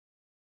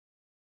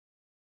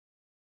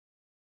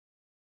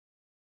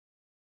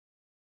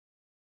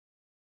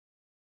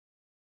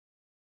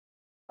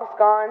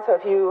Gone, so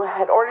if you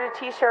had ordered a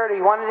t-shirt or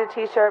you wanted a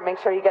t-shirt, make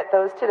sure you get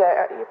those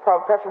today,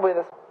 preferably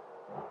this.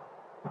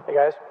 Hey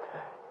guys,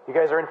 you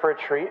guys are in for a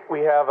treat.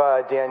 We have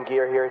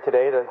Geer here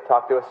today to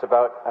talk to us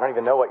about, I don't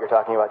even know what you're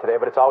talking about today,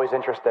 but it's always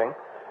interesting.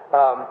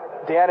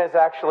 Dan is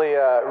actually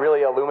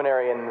really a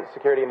luminary in the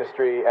security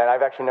industry, and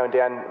I've actually known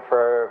Dan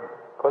for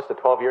close to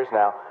 12 years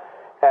now.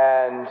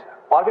 And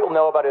a lot of people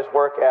know about his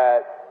work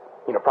at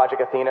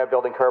Project Athena,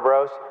 building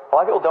Kerberos. A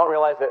lot of people don't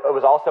realize that it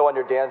was also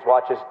under Dan's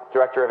watch as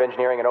Director of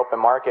Engineering and Open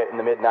Market in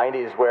the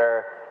mid-90s,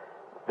 where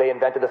they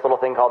invented this little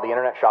thing called the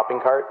Internet Shopping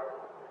Cart,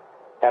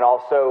 and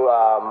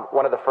also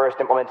one of the first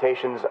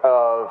implementations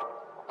of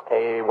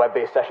a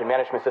web-based session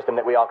management system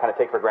that we all kind of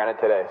take for granted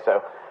today.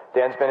 So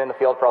Dan's been in the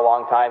field for a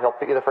long time. He'll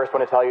be the first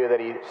one to tell you that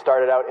he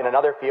started out in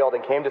another field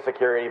and came to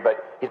security,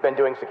 but he's been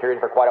doing security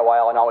for quite a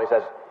while and always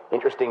has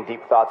interesting,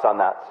 deep thoughts on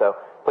that. So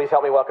please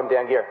help me welcome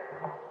Dan Geer.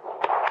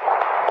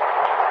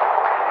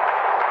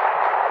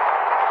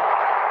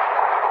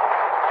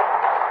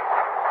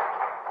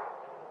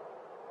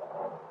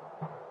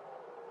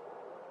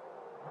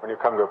 When you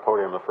come to a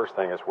podium, the first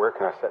thing is, where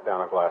can I set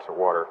down a glass of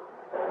water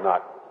and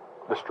not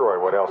destroy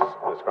what else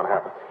is going to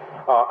happen?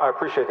 I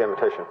appreciate the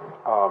invitation.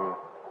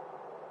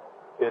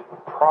 It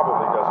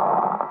probably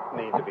doesn't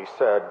need to be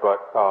said, but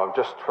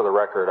just for the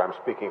record, I'm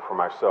speaking for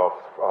myself.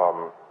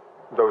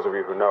 Those of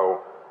you who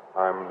know,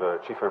 I'm the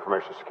Chief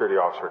Information Security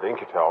Officer at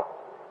In-Q-Tel,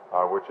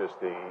 which is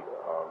the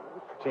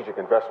strategic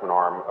investment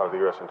arm of the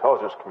U.S.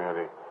 intelligence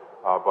community.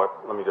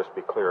 But let me just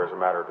be clear as a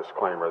matter of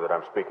disclaimer that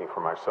I'm speaking for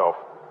myself.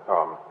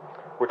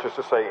 Which is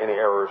to say any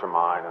errors are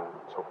mine and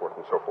so forth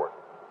and so forth.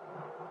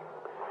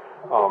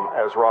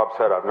 As Rob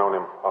said, I've known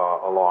him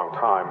a long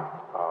time,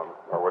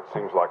 or what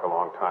seems like a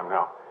long time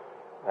now,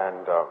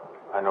 and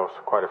I know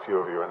quite a few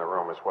of you in the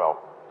room as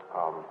well.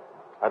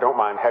 I don't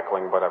mind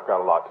heckling, but I've got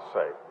a lot to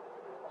say,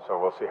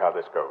 so we'll see how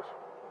this goes.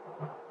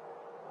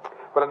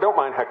 But I don't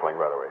mind heckling,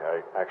 by the way.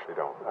 I actually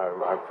don't.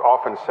 I've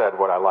often said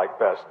what I like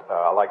best.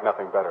 I like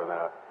nothing better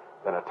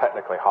than a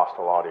technically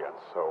hostile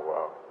audience,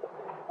 so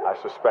I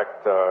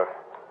suspect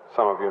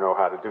some of you know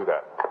how to do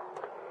that.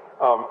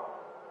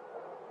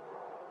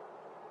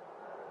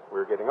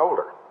 We're getting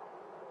older.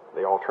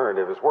 The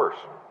alternative is worse.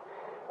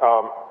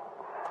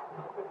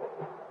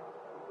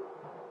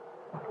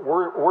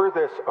 Were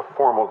this a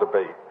formal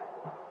debate,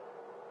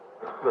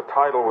 the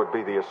title would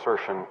be the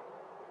assertion,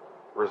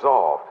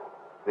 resolved,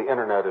 the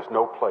internet is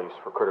no place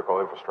for critical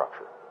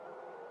infrastructure.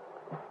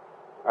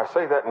 I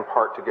say that in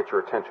part to get your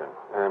attention,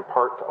 and in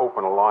part to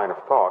open a line of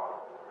thought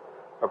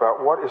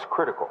about what is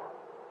critical,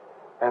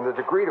 and the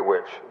degree to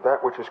which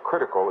that which is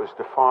critical is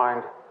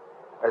defined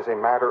as a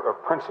matter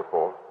of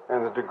principle,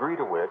 and the degree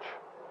to which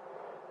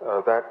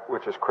that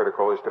which is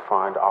critical is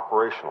defined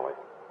operationally.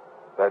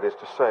 That is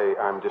to say,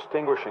 I'm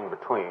distinguishing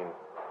between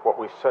what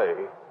we say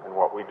and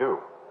what we do.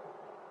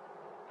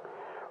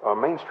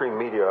 Mainstream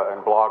media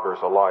and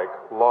bloggers alike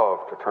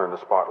love to turn the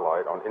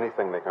spotlight on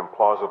anything they can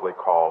plausibly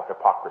call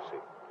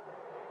hypocrisy,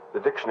 the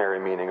dictionary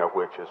meaning of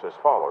which is as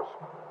follows: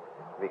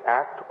 the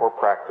act or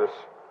practice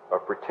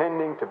of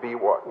pretending to be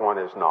what one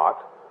is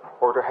not,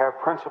 or to have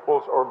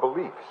principles or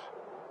beliefs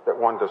that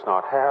one does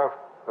not have,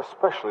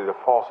 especially the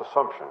false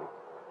assumption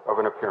of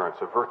an appearance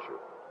of virtue.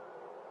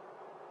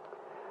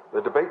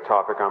 The debate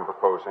topic I'm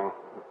proposing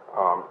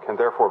can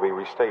therefore be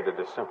restated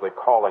as simply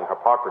calling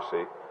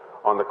hypocrisy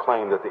on the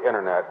claim that the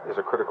internet is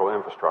a critical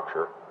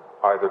infrastructure,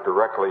 either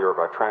directly or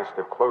by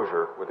transitive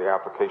closure with the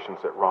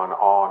applications that run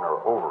on or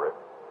over it.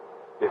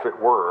 If it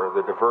were,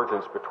 the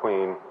divergence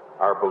between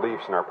our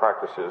beliefs and our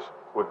practices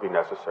would be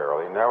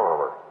necessarily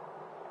narrower.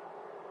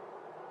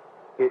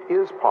 It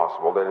is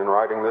possible that in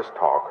writing this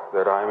talk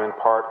that I am in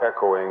part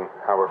echoing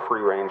how a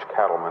free-range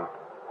cattleman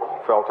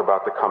felt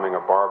about the coming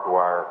of barbed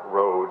wire,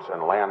 roads,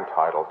 and land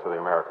title to the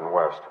American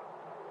West.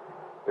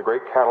 The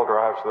great cattle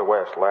drives of the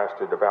West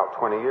lasted about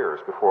 20 years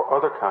before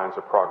other kinds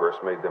of progress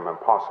made them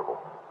impossible.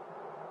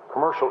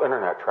 Commercial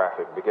internet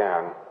traffic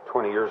began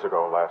 20 years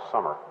ago last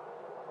summer.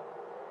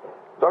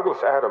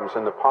 Douglas Adams,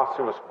 in the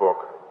posthumous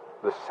book,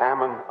 The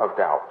Salmon of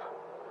Doubt,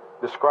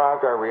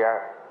 described our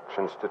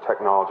reactions to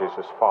technologies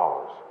as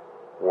follows.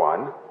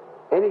 1,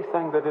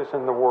 anything that is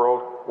in the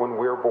world when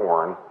we're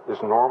born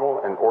is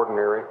normal and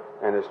ordinary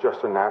and is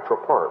just a natural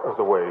part of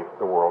the way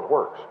the world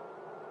works.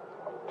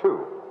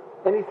 2,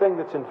 anything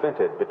that's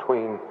invented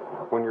between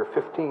when you're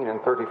 15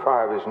 and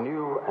 35 is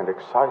new and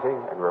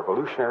exciting and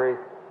revolutionary,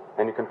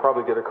 and you can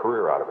probably get a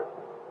career out of it.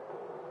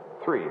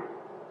 3,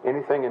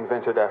 anything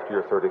invented after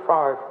you're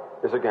 35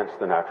 is against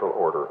the natural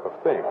order of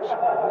things.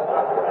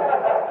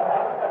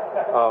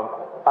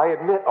 I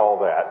admit all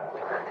that.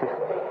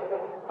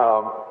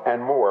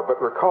 And more,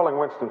 but recalling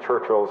Winston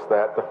Churchill's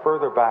that the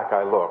further back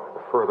I look,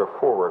 the further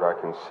forward I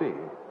can see,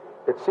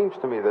 it seems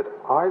to me that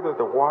either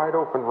the wide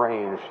open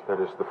range that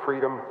is the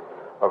freedom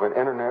of an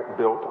internet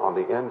built on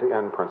the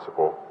end-to-end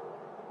principle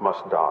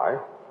must die,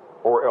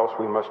 or else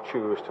we must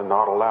choose to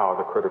not allow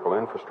the critical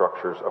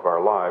infrastructures of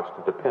our lives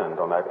to depend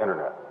on that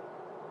internet.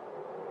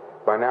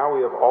 By now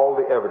we have all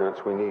the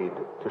evidence we need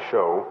to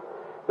show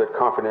that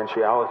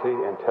confidentiality,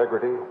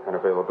 integrity, and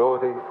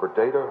availability for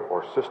data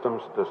or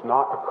systems does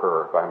not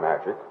occur by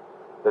magic,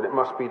 that it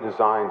must be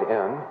designed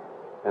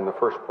in the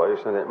first place,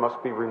 and it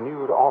must be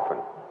renewed often.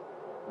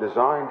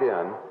 Designed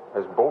in,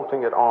 as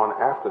bolting it on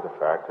after the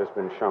fact has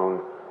been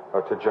shown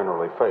to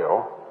generally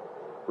fail.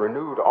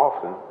 Renewed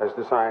often, as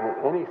designing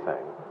anything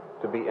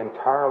to be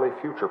entirely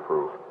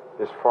future-proof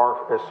is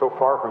so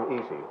far from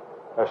easy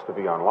as to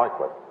be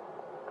unlikely.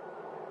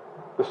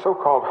 The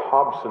so-called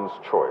Hobson's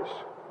choice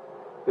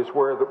is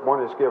where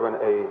one is given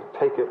a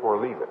take it or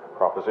leave it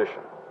proposition,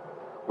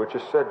 which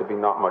is said to be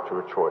not much of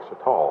a choice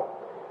at all.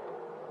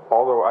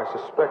 Although I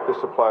suspect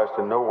this applies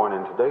to no one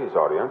in today's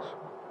audience,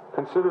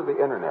 consider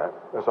the internet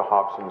as a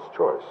Hobson's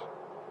choice.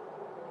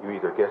 You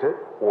either get it,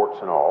 warts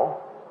and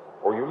all,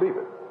 or you leave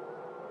it.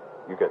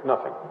 You get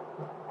nothing.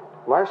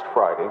 Last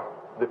Friday,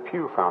 the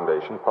Pew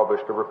Foundation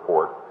published a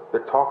report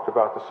that talked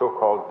about the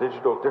so-called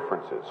digital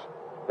differences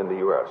in the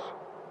U.S.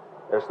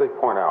 As they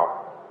point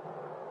out,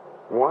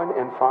 1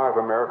 in 5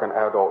 American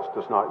adults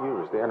does not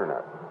use the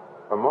internet.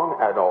 Among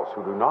adults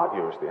who do not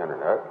use the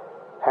internet,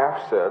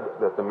 half said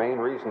that the main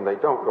reason they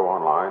don't go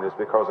online is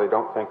because they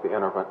don't think the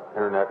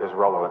internet is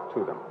relevant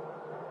to them.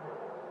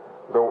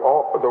 Though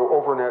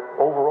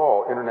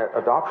overall internet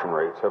adoption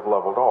rates have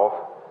leveled off,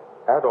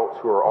 adults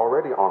who are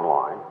already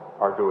online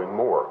are doing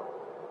more.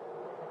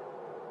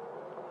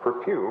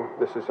 For Pew,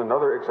 this is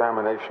another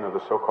examination of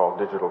the so-called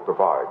digital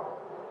divide,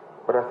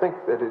 but I think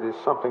that it is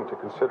something to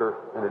consider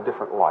in a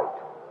different light.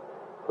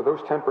 For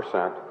those 10%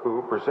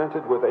 who,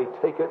 presented with a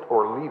take it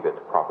or leave it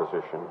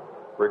proposition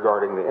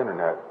regarding the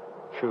internet,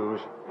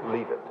 choose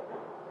leave it.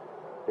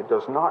 It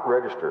does not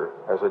register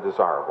as a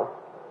desirable,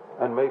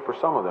 and may for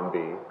some of them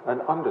be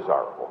an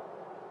undesirable.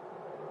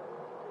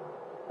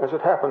 As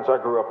it happens, I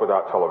grew up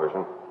without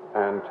television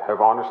and have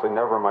honestly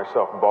never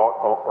myself bought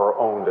or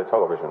owned a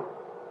television.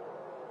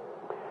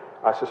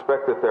 I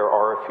suspect that there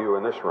are a few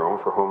in this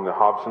room for whom the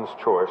Hobson's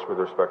choice with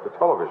respect to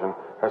television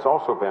has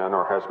also been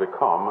or has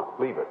become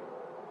leave it.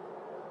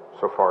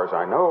 So far as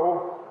I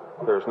know,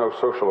 there's no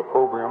social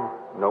opprobrium,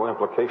 no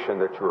implication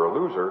that you're a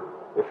loser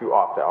if you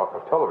opt out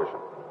of television.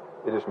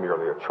 It is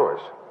merely a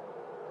choice.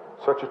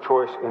 Such a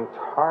choice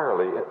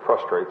entirely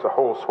frustrates a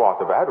whole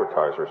swath of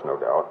advertisers, no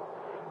doubt,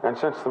 and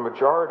since the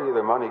majority of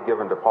the money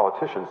given to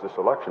politicians this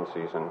election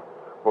season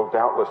will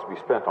doubtless be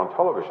spent on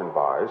television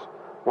buys,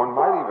 one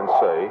might even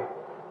say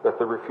that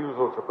the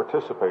refusal to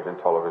participate in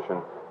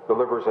television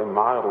delivers a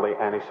mildly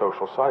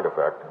antisocial side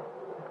effect,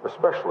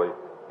 especially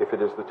if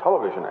it is the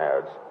television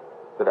ads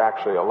that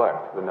actually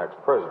elect the next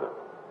president.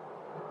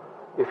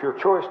 If your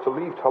choice to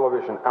leave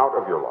television out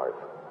of your life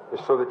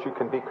is so that you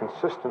can be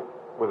consistent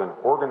with an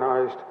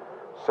organized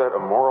set of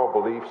moral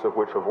beliefs of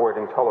which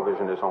avoiding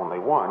television is only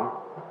one,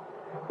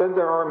 then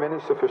there are many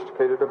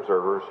sophisticated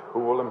observers who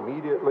will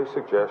immediately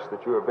suggest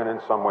that you have been in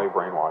some way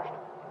brainwashed.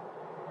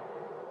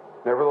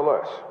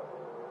 Nevertheless,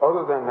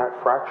 other than that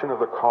fraction of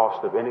the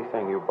cost of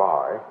anything you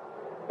buy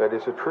that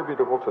is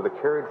attributable to the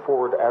carried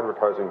forward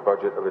advertising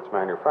budget of its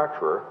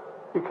manufacturer,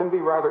 you can be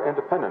rather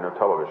independent of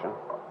television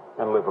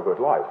and live a good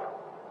life.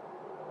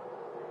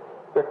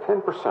 That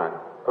 10%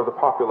 of the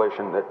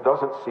population that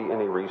doesn't see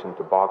any reason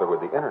to bother with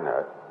the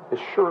internet is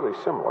surely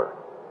similar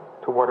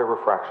to whatever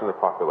fraction of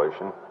the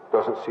population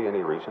doesn't see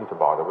any reason to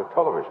bother with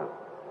television.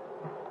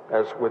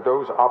 As with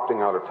those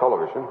opting out of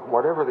television,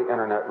 whatever the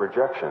internet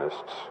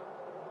rejectionists,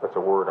 that's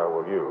a word I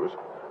will use,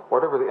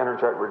 whatever the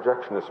internet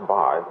rejectionists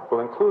buy will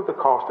include the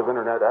cost of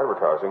internet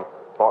advertising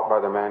bought by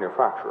the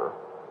manufacturer,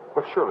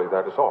 but surely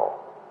that is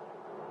all.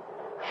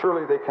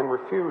 Surely they can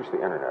refuse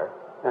the internet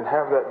and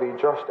have that be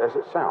just as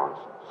it sounds,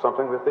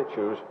 something that they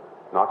choose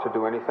not to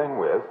do anything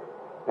with,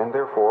 and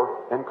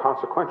therefore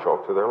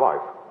inconsequential to their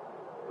life,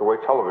 the way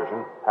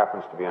television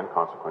happens to be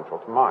inconsequential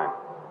to mine.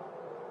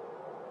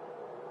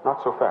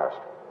 Not so fast.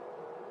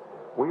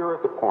 We are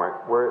at the point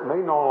where it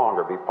may no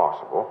longer be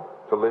possible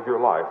to live your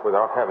life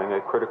without having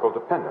a critical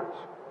dependence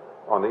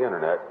on the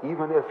internet,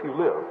 even if you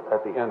live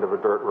at the end of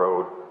a dirt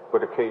road,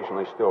 but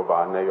occasionally still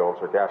buy nails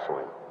or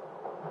gasoline.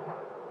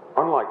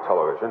 Unlike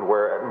television,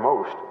 where at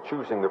most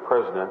choosing the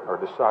president or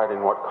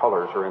deciding what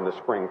colors are in the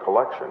spring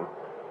collection,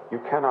 you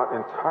cannot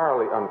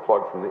entirely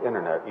unplug from the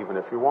internet even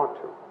if you want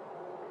to.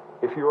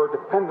 If you are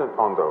dependent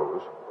on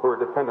those who are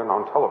dependent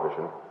on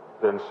television,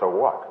 then so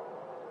what?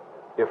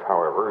 If,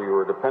 however, you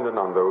are dependent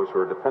on those who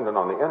are dependent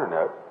on the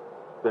internet,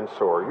 then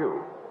so are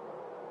you.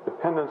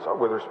 Dependence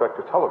with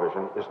respect to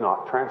television is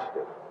not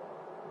transitive.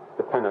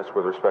 Dependence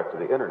with respect to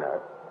the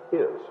internet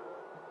is.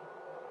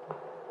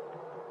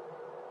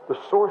 The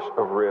source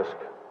of risk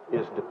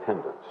is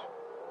dependence,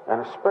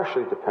 and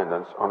especially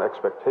dependence on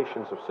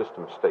expectations of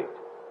system state.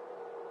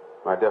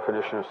 My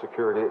definition of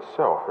security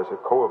itself has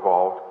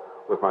co-evolved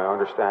with my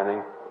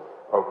understanding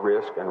of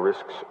risk and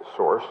risk's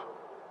source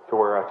to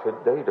where I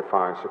today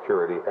define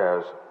security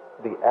as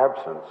the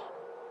absence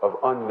of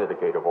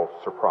unmitigatable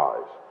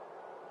surprise.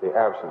 The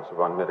absence of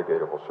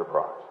unmitigatable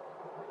surprise.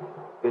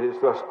 It is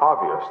thus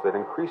obvious that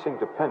increasing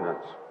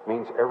dependence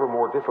means ever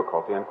more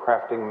difficulty in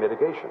crafting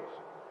mitigations,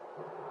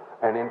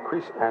 and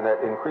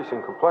that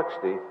increasing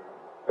complexity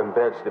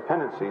embeds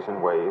dependencies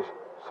in ways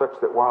such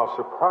that while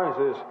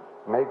surprises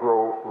may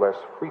grow less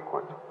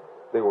frequent,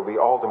 they will be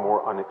all the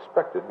more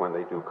unexpected when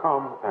they do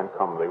come, and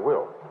come they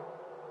will.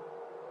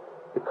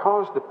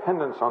 Because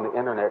dependence on the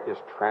internet is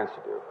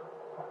transitive,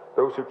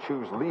 those who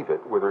choose leave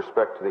it with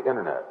respect to the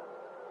internet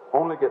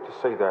only get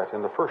to say that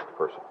in the first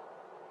person.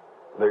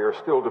 They are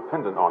still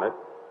dependent on it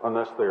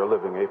unless they are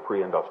living a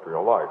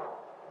pre-industrial life.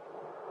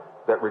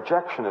 That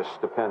rejectionists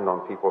depend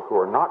on people who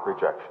are not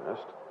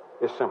rejectionists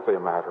is simply a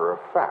matter of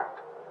fact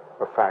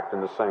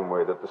in the same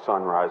way that the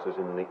sun rises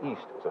in the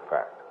east is a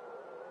fact.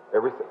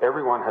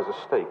 Everyone has a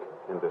stake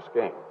in this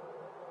game.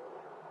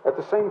 At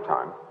the same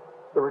time,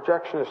 the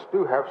rejectionists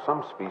do have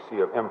some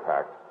species of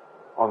impact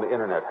on the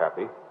internet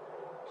happy,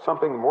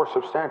 something more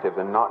substantive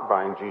than not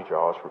buying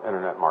G-Jaws from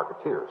internet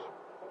marketeers.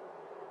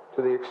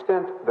 To the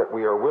extent that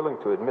we are willing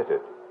to admit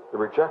it, the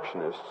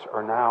rejectionists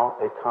are now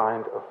a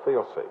kind of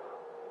failsafe.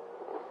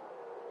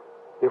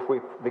 If we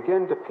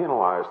begin to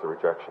penalize the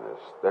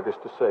rejectionists, that is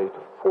to say,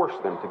 to force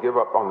them to give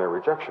up on their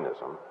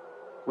rejectionism,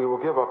 we will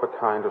give up a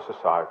kind of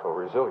societal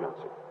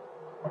resiliency.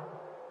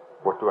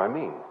 What do I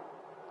mean?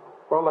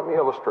 Well, let me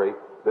illustrate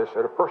this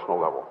at a personal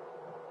level.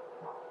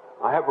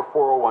 I have a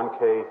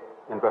 401k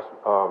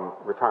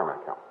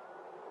retirement account.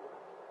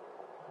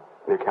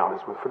 The account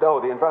is with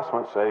Fidelity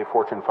Investments, a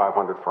Fortune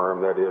 500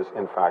 firm that is,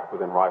 in fact,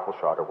 within rifle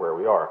shot of where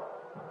we are.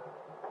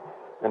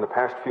 In the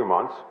past few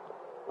months,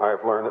 I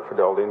have learned that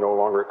Fidelity no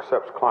longer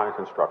accepts client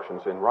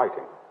instructions in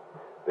writing.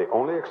 They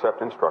only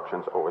accept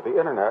instructions over the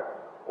internet,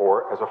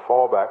 or as a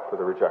fallback for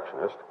the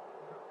rejectionist,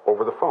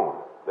 over the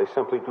phone. They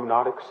simply do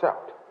not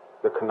accept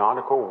the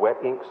canonical wet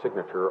ink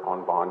signature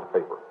on bond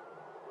paper.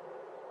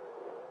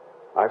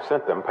 I've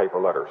sent them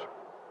paper letters.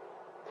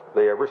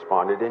 They have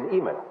responded in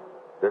email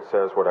that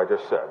says what I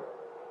just said,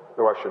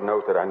 though I should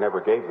note that I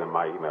never gave them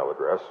my email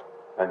address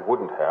and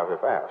wouldn't have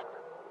if asked.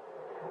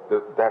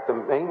 That the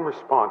main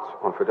response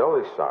on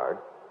Fidelity's side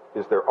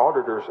is their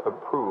auditors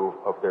approve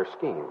of their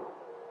scheme.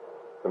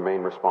 The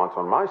main response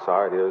on my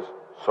side is,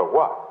 so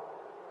what?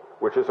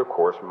 Which is, of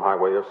course, my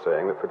way of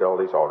saying that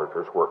Fidelity's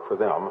auditors work for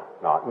them,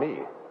 not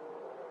me.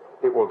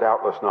 It will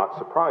doubtless not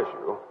surprise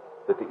you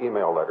that the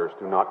email letters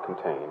do not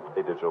contain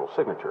a digital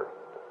signature.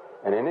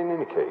 And in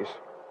any case,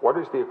 what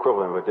is the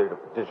equivalent of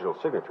a digital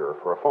signature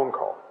for a phone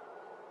call?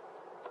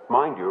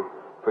 Mind you,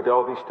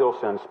 Fidelity still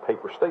sends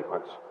paper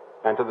statements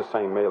and to the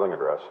same mailing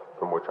address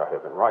from which I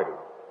have been writing.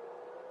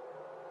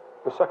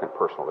 The second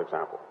personal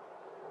example.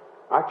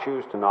 I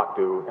choose to not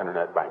do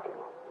internet banking.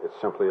 It's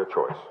simply a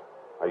choice.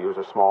 I use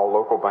a small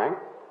local bank,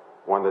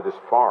 one that is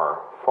far,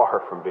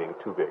 far from being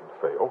too big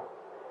to fail.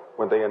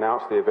 When they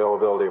announced the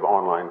availability of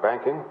online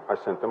banking, I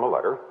sent them a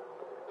letter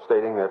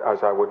stating that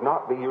as I would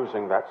not be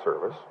using that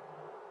service,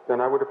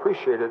 then I would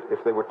appreciate it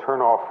if they would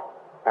turn off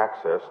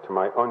access to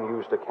my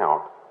unused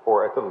account,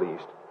 or at the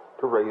least,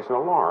 to raise an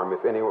alarm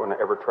if anyone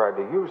ever tried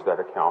to use that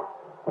account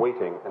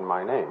waiting in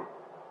my name.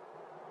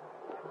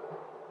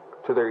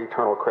 To their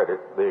eternal credit,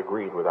 they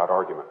agreed without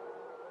argument.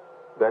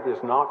 That is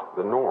not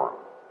the norm.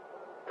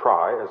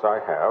 Try, as I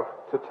have,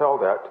 to tell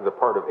that to the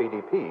part of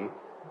ADP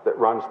that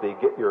runs the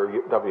Get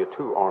Your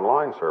W-2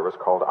 online service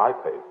called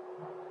iPay.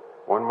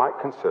 One might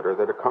consider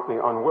that a company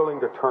unwilling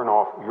to turn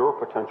off your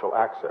potential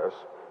access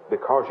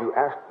because you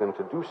asked them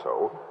to do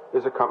so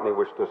is a company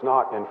which does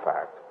not, in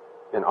fact,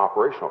 in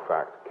operational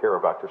fact, care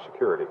about your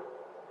security.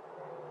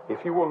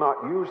 If you will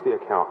not use the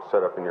account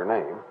set up in your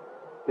name,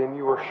 then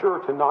you are sure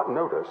to not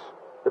notice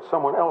that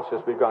someone else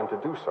has begun to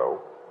do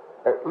so,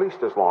 at least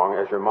as long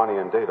as your money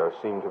and data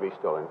seem to be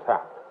still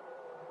intact.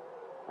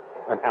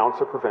 An ounce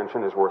of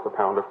prevention is worth a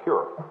pound of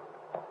cure.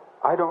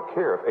 I don't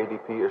care if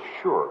ADP is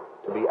sure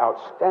to be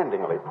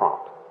outstandingly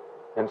prompt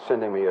in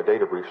sending me a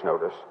data breach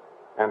notice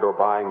and or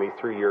buying me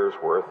 3 years'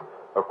 worth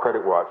of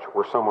credit watch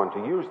were someone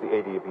to use the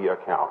ADP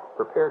account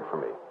prepared for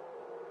me.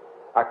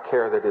 I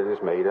care that it is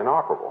made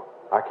inoperable.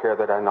 I care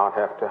that I not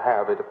have to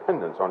have a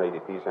dependence on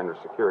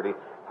ADP's security,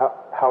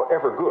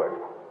 however good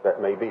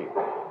that may be.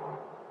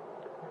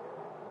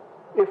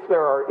 If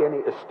there are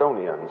any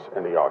Estonians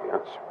in the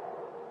audience,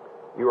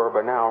 you are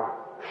by now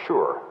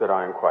sure that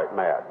I am quite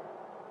mad.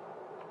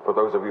 For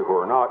those of you who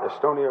are not,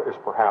 Estonia is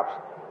perhaps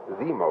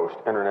the most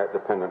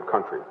internet-dependent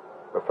country,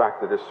 a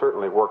fact that has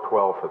certainly worked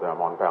well for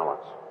them on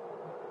balance.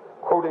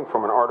 Quoting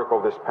from an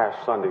article this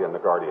past Sunday in The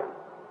Guardian,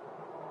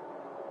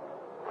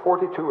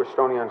 42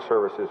 Estonian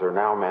services are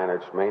now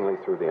managed mainly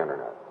through the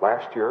internet.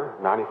 Last year,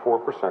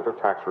 94% of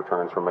tax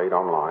returns were made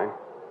online,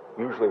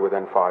 usually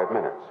within 5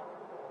 minutes.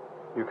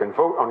 You can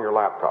vote on your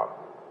laptop.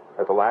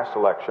 At the last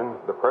election,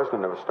 the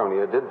president of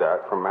Estonia did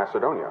that from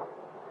Macedonia.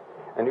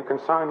 And you can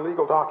sign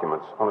legal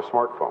documents on a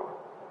smartphone.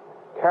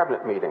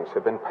 Cabinet meetings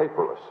have been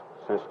paperless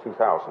since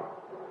 2000.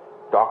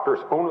 Doctors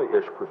only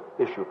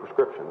issue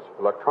prescriptions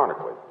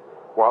electronically,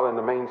 while in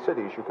the main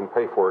cities you can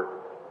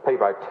pay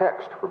by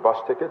text for bus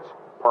tickets,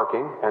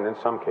 parking, and in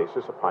some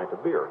cases a pint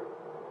of beer.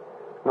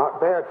 Not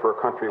bad for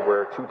a country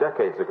where 2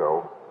 decades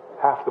ago,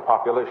 half the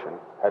population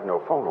had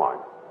no phone line.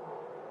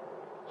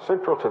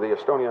 Central to the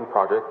Estonian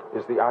project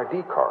is the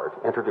ID card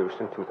introduced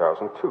in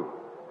 2002.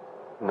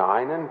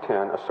 9 in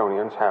 10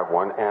 Estonians have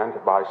one, and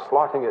by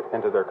slotting it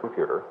into their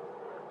computer,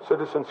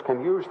 citizens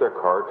can use their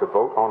card to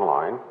vote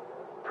online,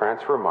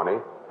 transfer money,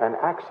 and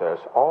access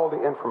all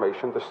the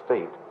information the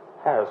state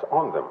has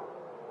on them.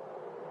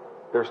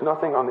 There's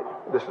nothing on the,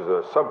 this is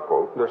a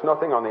subquote, there's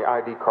nothing on the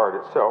ID card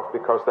itself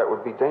because that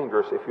would be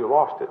dangerous if you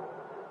lost it,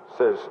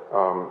 says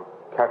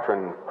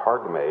Katrin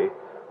Pargme,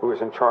 who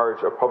is in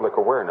charge of public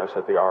awareness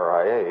at the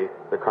RIA,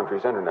 the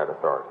country's internet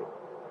authority.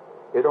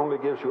 It only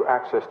gives you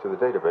access to the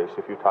database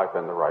if you type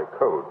in the right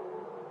code.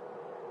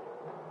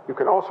 You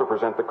can also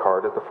present the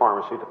card at the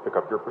pharmacy to pick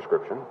up your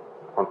prescription.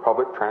 On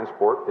public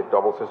transport, it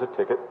doubles as a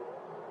ticket.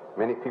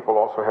 Many people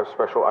also have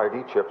special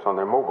ID chips on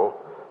their mobile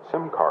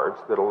SIM cards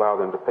that allow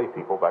them to pay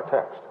people by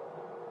text.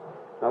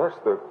 Now that's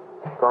the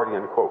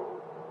Guardian quote.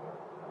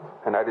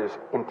 And that is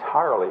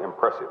entirely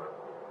impressive.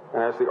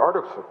 And as the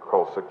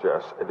article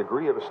suggests, a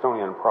degree of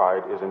Estonian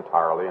pride is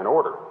entirely in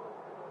order.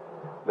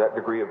 That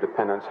degree of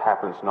dependence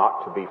happens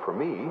not to be for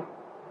me.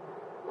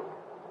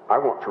 I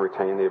want to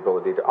retain the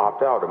ability to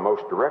opt out of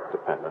most direct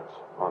dependence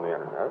on the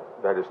internet.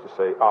 That is to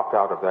say, opt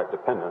out of that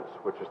dependence,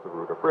 which is the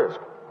root of risk.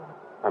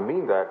 I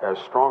mean that as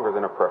stronger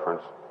than a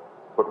preference,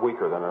 but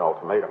weaker than an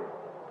ultimatum.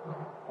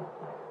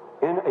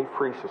 In a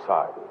free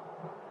society,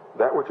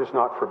 that which is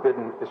not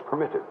forbidden is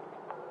permitted.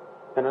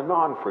 In a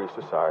non-free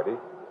society,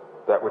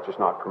 that which is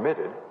not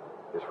permitted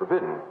is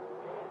forbidden.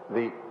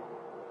 The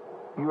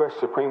U.S.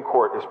 Supreme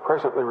Court is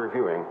presently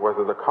reviewing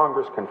whether the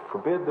Congress can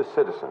forbid the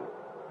citizen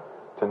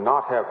to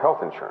not have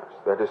health insurance.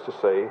 That is to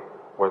say,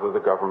 whether the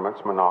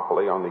government's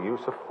monopoly on the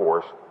use of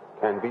force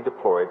can be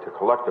deployed to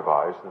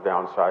collectivize the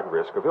downside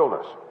risk of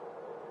illness.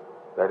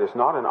 That is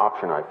not an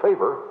option I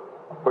favor,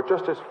 but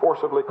just as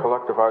forcibly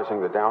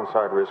collectivizing the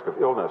downside risk of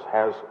illness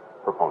has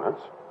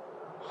proponents,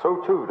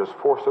 so too does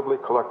forcibly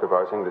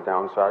collectivizing the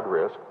downside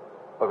risk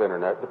of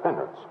internet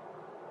dependence.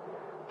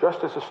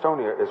 Just as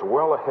Estonia is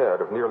well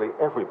ahead of nearly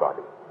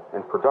everybody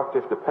in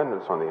productive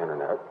dependence on the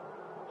internet,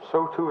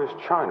 so too is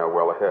China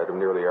well ahead of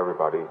nearly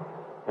everybody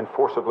in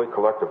forcibly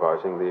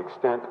collectivizing the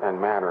extent and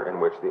manner in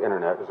which the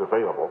internet is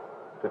available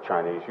to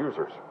Chinese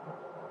users.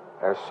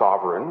 As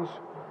sovereigns,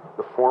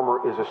 the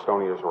former is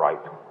Estonia's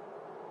right,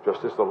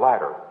 just as the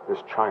latter is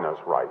China's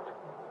right.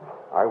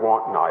 I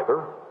want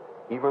neither,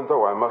 even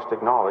though I must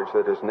acknowledge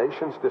that as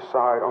nations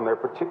decide on their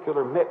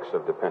particular mix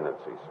of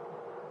dependencies,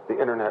 the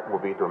internet will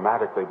be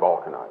dramatically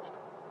balkanized.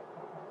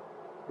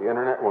 The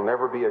internet will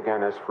never be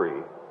again as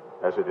free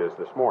as it is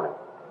this morning.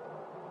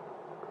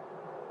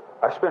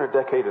 I spent a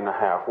decade and a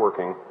half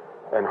working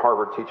in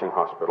Harvard teaching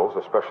hospitals,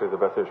 especially the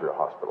Beth Israel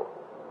Hospital.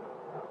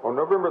 On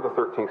November the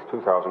 13th,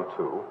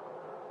 2002,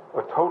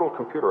 a total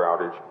computer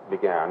outage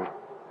began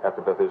at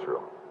the Beth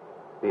Israel.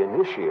 The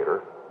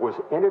initiator was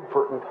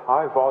inadvertent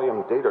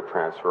high-volume data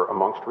transfer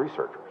amongst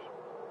researchers.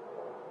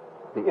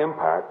 The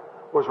impact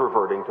was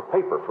reverting to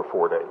paper for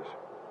 4 days.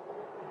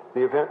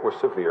 The event was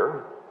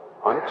severe,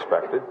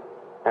 unexpected,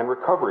 and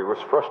recovery was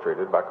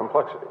frustrated by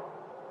complexity.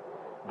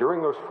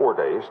 During those 4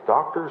 days,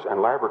 doctors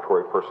and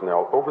laboratory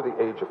personnel over the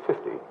age of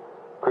 50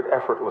 could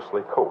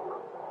effortlessly cope.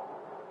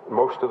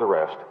 Most of the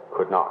rest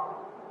could not.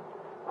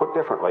 Put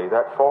differently,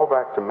 that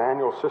fallback to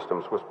manual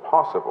systems was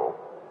possible,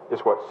 is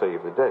what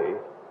saved the day,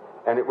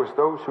 and it was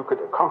those who could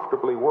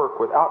comfortably work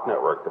without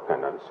network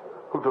dependence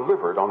who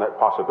delivered on that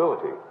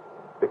possibility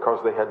because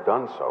they had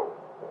done so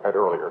at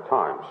earlier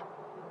times.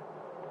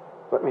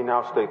 Let me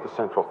now state the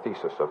central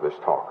thesis of this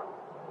talk,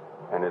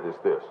 and it is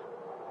this.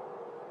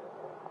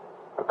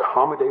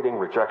 Accommodating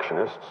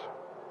rejectionists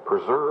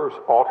preserves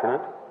alternate,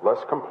 less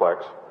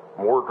complex,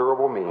 more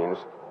durable means,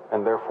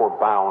 and therefore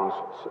bounds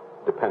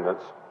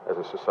dependence as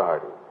a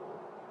society.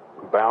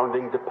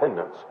 Bounding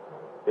dependence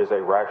is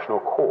a rational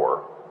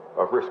core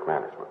of risk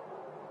management.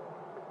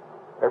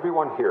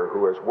 Everyone here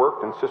who has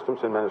worked in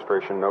systems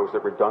administration knows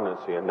that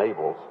redundancy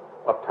enables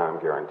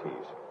uptime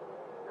guarantees.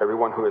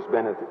 Everyone who has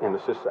been in the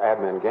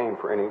sysadmin game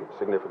for any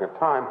significant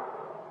time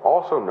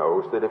also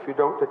knows that if you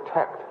don't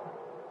detect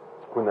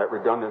when that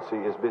redundancy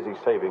is busy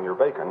saving your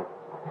bacon,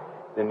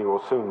 then you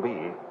will soon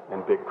be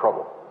in big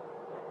trouble.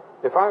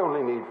 If I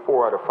only need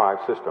 4 out of 5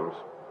 systems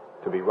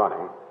to be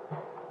running,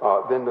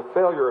 then the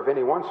failure of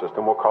any one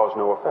system will cause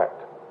no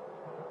effect.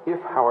 If,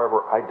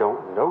 however, I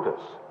don't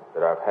notice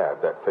that I've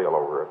had that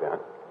failover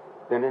event,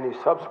 then any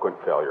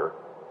subsequent failure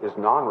is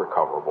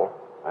non-recoverable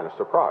and a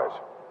surprise.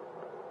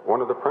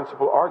 One of the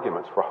principal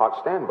arguments for hot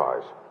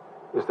standbys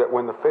is that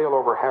when the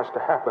failover has to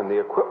happen, the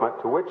equipment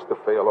to which the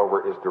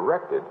failover is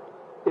directed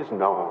is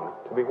known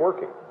to be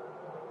working.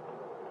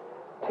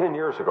 10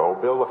 years ago,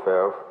 Bill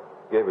Lefebvre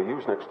gave a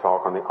Usenix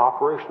talk on the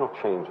operational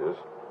changes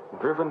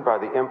driven by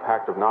the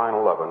impact of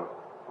 9/11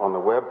 on the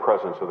web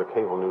presence of the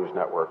cable news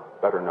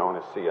network, better known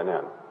as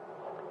CNN.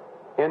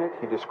 In it,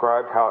 he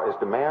described how as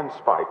demand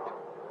spiked,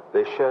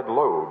 they shed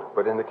load,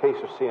 but in the case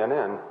of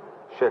CNN,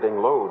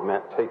 shedding load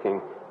meant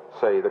taking,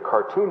 say, the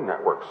Cartoon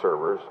Network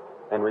servers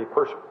and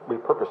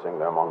repurposing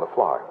them on the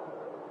fly.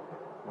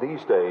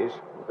 These days,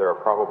 there are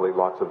probably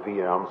lots of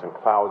VMs and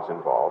clouds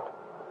involved,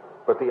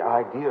 but the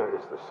idea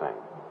is the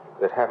same.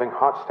 that having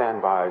hot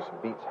standbys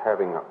beats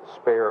having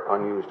spare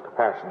unused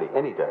capacity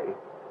any day,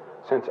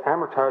 since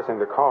amortizing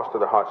the cost of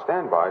the hot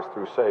standbys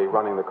through, say,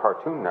 running the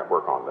Cartoon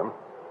Network on them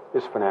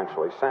is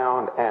financially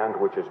sound, and,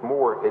 which is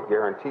more, it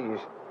guarantees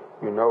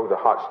you know the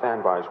hot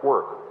standbys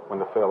work when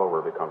the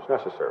failover becomes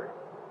necessary,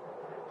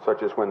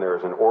 such as when there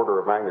is an order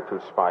of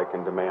magnitude spike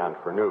in demand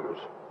for news.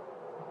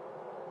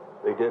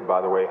 They did,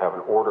 by the way, have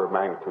an order of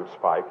magnitude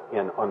spike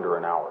in under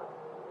an hour.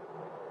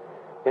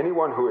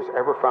 Anyone who has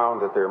ever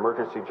found that their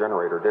emergency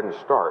generator didn't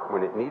start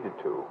when it needed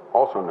to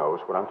also knows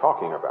what I'm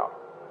talking about.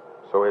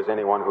 So has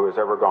anyone who has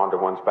ever gone to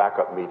one's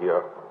backup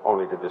media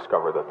only to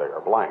discover that they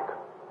are blank.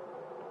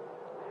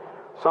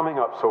 Summing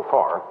up so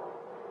far,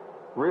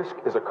 risk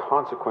is a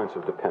consequence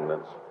of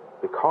dependence.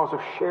 Because of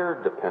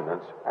shared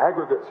dependence,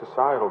 aggregate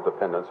societal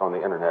dependence on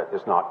the internet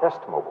is not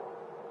estimable.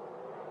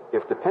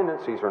 If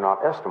dependencies are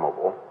not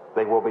estimable,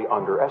 they will be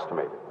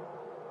underestimated.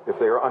 If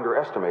they are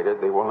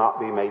underestimated, they will not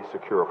be made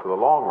secure for the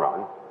long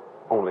run,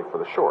 only for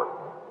the short.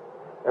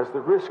 As the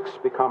risks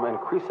become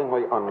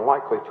increasingly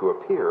unlikely to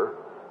appear,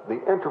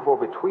 the interval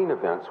between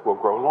events will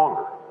grow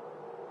longer.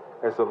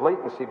 As the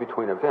latency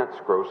between events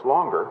grows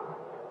longer,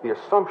 the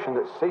assumption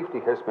that safety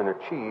has been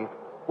achieved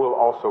will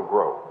also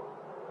grow,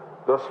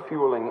 thus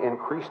fueling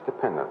increased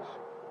dependence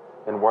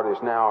in what is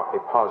now a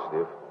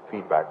positive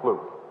feedback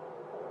loop.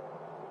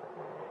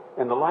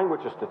 In the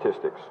language of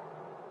statistics,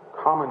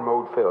 common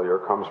mode failure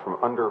comes from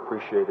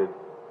underappreciated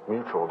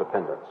mutual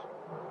dependence.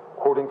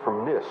 Quoting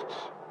from NIST's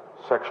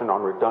section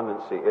on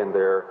redundancy in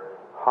their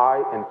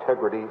High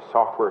Integrity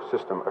Software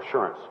System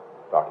Assurance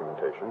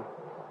documentation,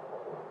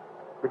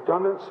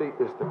 redundancy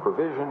is the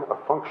provision of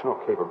functional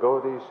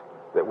capabilities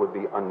that would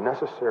be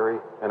unnecessary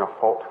in a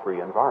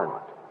fault-free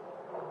environment.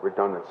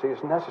 Redundancy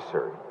is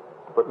necessary,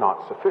 but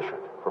not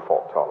sufficient for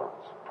fault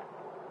tolerance.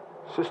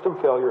 System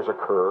failures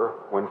occur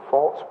when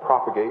faults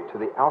propagate to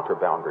the outer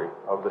boundary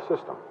of the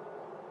system.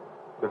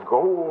 The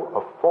goal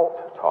of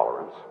fault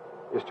tolerance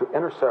is to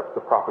intercept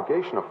the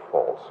propagation of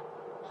faults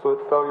so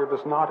that failure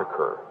does not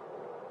occur,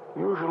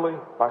 usually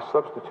by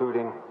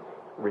substituting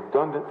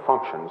redundant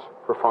functions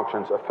for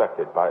functions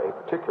affected by a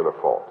particular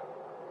fault.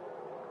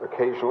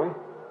 Occasionally,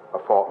 a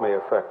fault may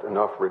affect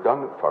enough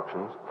redundant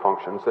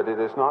functions that it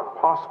is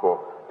not possible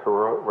to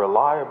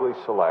reliably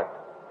select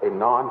a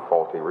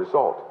non-faulty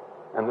result,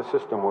 and the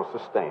system will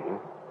sustain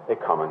a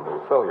common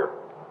mode failure.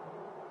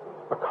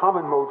 A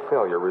common mode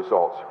failure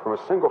results from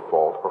a single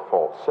fault or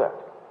fault set.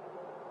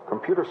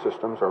 Computer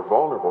systems are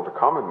vulnerable to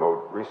common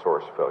mode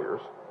resource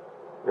failures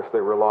if they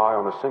rely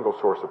on a single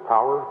source of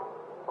power,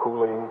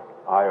 cooling,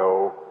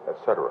 I/O,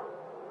 etc.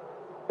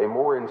 A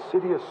more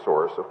insidious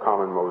source of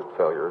common mode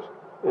failures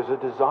is a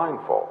design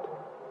fault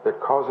that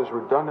causes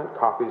redundant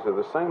copies of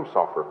the same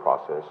software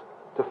process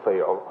to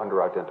fail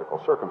under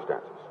identical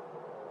circumstances.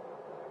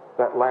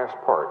 That last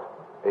part,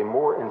 a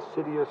more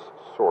insidious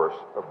source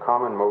of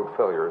common mode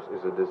failures,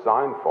 is a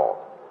design fault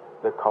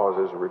that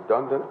causes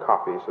redundant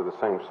copies of the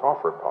same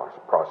software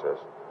process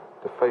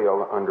to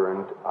fail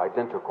under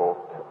identical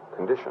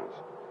conditions,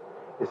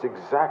 is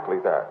exactly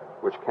that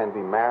which can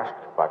be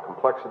masked by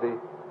complexity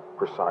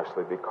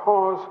precisely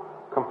because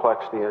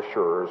complexity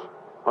assures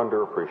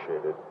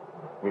underappreciated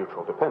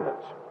mutual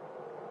dependence.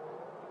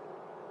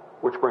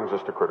 Which brings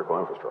us to critical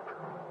infrastructure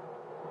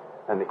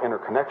and the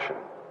interconnection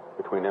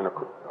between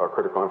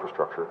critical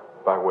infrastructure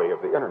by way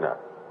of the internet.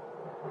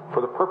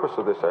 For the purpose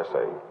of this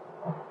essay,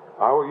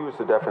 I will use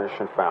the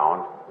definition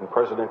found in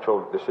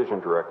Presidential Decision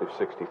Directive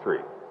 63,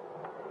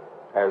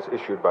 as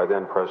issued by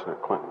then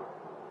President Clinton.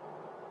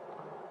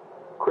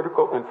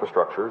 Critical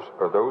infrastructures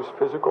are those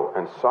physical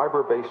and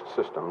cyber-based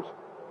systems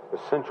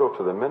essential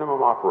to the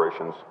minimum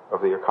operations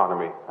of the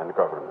economy and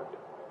government.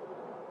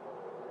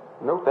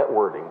 Note that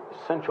wording,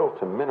 essential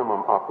to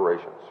minimum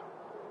operations.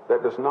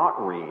 That does not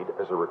read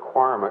as a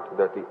requirement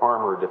that the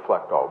armor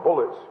deflect all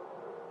bullets,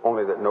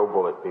 only that no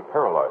bullet be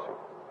paralyzing.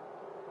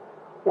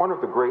 One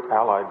of the great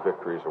Allied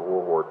victories of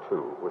World War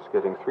II was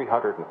getting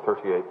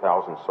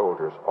 338,000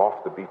 soldiers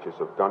off the beaches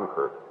of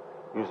Dunkirk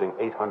using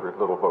 800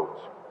 little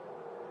boats.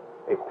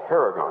 A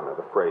paragon of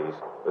the phrase,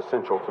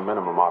 essential to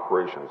minimum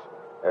operations,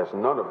 as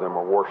none of them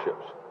are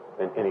warships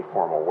in any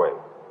formal way.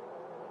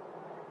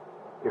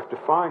 If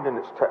defined in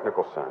its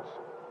technical sense,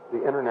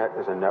 the internet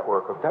is a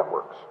network of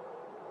networks,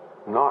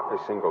 not a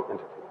single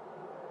entity.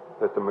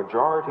 That the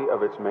majority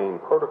of its main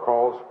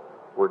protocols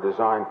were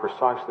designed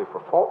precisely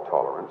for fault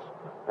tolerance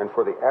and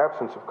for the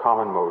absence of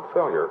common mode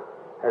failure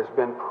has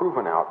been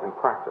proven out in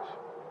practice,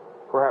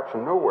 perhaps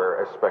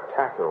nowhere as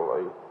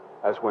spectacularly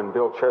as when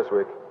Bill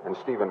Cheswick and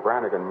Stephen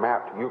Brannigan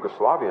mapped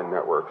Yugoslavian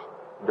networks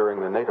during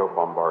the NATO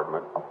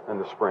bombardment in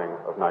the spring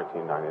of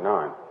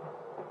 1999.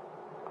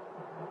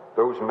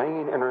 Those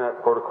main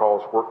internet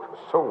protocols worked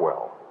so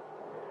well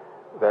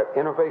that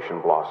innovation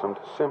blossomed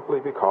simply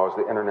because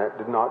the internet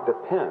did not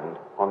depend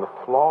on the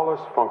flawless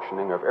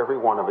functioning of every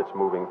one of its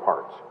moving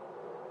parts.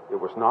 It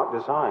was not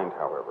designed,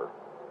 however,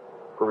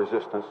 for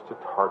resistance to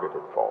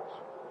targeted faults,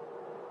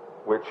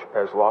 which,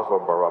 as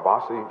Laszlo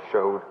Barabasi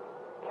showed,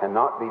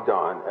 cannot be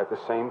done at the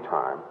same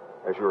time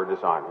as you are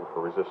designing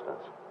for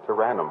resistance to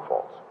random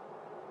faults.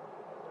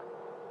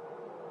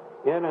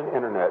 In an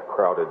internet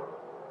crowded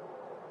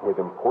with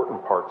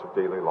important parts of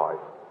daily life,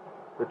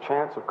 the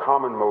chance of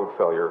common mode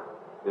failure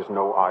is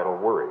no idle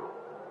worry.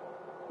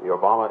 The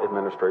Obama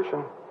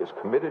administration is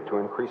committed to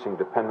increasing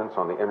dependence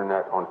on the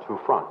internet on two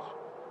fronts,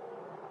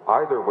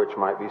 either of which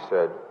might be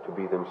said to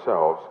be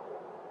themselves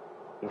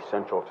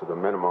essential to the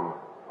minimum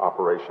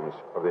operations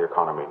of the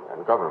economy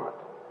and government.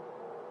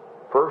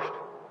 First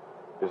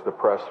is the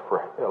press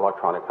for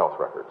electronic health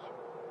records.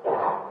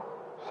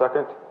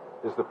 Second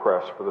is the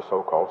press for the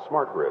so-called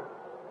smart grid.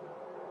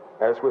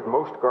 As with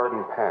most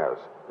garden paths,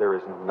 there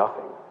is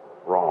nothing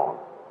wrong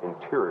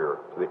interior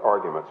to the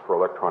arguments for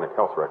electronic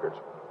health records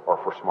or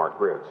for smart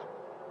grids.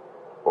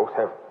 Both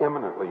have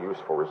eminently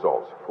useful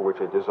results for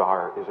which a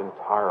desire is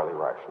entirely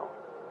rational.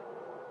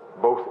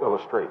 Both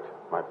illustrate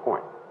my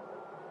point.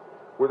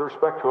 With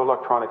respect to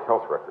electronic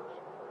health records,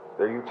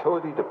 their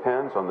utility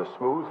depends on the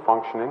smooth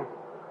functioning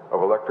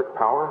of electric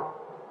power,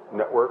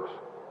 networks,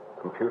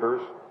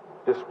 computers,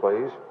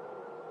 displays,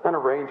 and a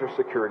range of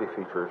security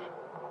features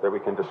that we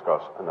can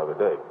discuss another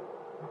day,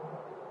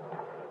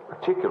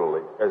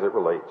 particularly as it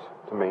relates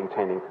to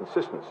maintaining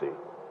consistency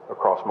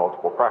across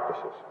multiple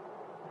practices.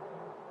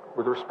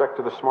 With respect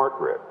to the smart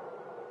grid,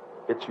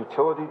 its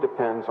utility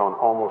depends on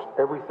almost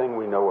everything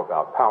we know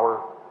about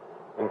power,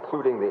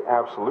 including the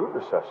absolute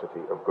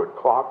necessity of good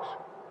clocks,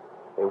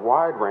 a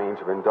wide range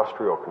of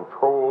industrial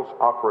controls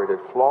operated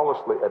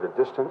flawlessly at a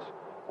distance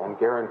and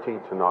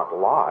guaranteed to not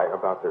lie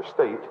about their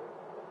state,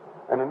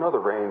 and another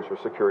range of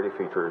security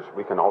features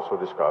we can also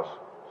discuss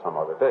some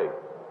other day.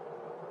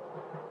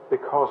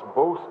 Because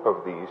both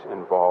of these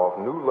involve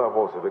new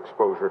levels of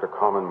exposure to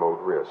common mode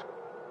risk,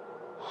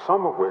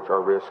 some of which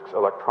are risks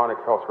electronic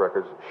health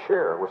records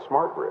share with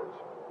smart grids,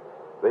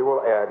 they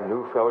will add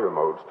new failure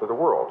modes to the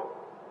world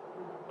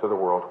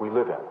we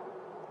live in.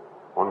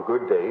 On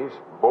good days,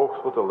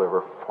 both will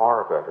deliver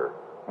far better,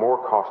 more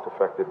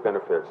cost-effective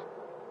benefits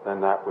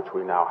than that which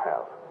we now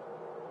have.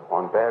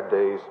 On bad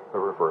days, the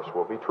reverse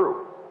will be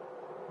true.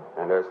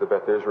 And as the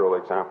Beth Israel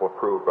example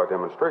proved by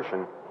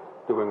demonstration,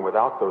 doing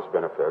without those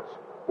benefits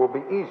will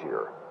be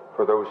easier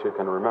for those who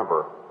can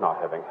remember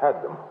not having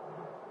had them.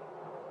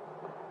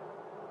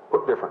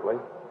 Put differently,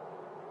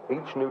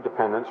 each new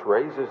dependence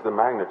raises the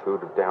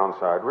magnitude of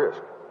downside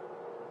risk,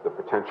 the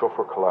potential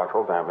for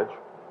collateral damage,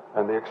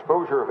 and the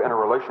exposure of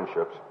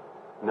interrelationships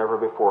never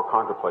before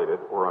contemplated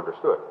or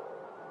understood.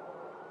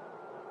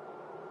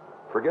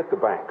 Forget the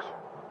banks.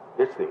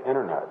 It's the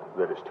internet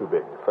that is too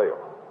big to fail.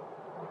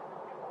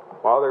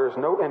 While there is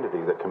no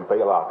entity that can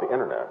bail out the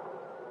internet,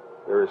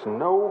 there is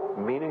no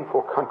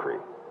meaningful country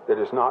that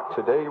is not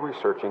today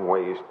researching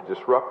ways to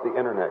disrupt the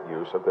internet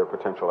use of their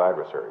potential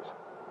adversaries.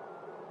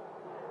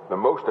 The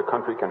most a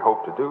country can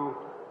hope to do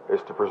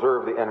is to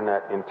preserve the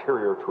internet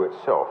interior to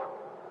itself,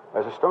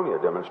 as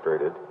Estonia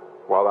demonstrated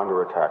while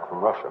under attack from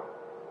Russia.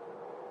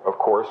 Of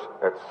course,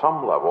 at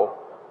some level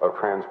of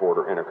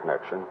transborder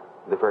interconnection,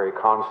 the very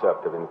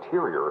concept of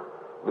interior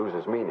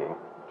loses meaning,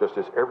 just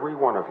as every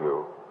one of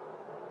you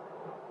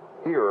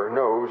here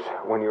knows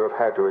when you have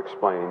had to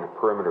explain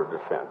perimeter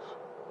defense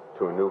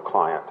to a new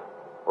client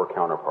or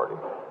counterparty.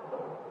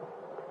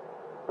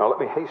 Now let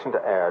me hasten to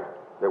add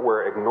that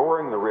where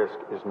ignoring the risk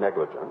is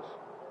negligence,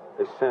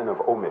 a sin of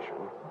omission,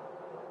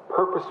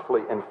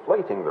 purposefully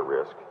inflating the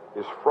risk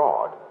is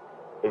fraud,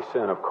 a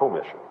sin of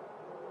commission.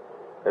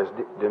 As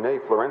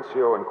Dene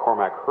Florencio and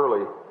Cormac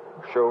Hurley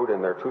showed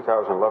in their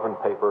 2011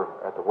 paper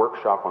at the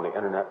workshop on the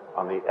internet,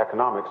 on the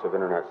economics of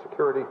internet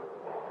security,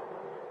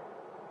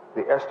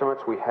 the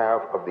estimates we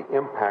have of the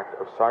impact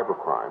of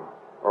cybercrime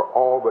are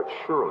all but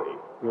surely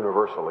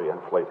universally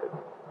inflated.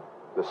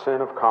 The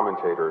sin of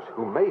commentators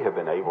who may have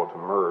been able to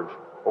merge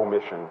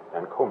omission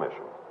and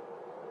commission.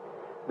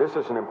 This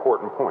is an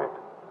important point,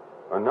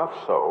 enough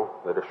so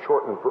that a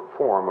shortened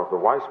form of the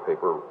Weiss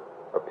paper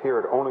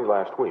appeared only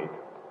last week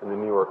in the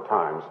New York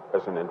Times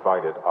as an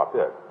invited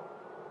op-ed.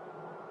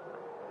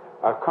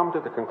 I've come to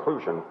the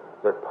conclusion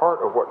that part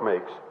of what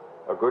makes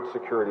a good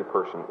security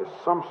person is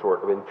some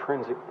sort of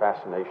intrinsic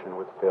fascination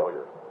with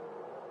failure.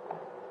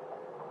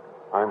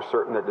 I'm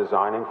certain that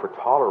designing for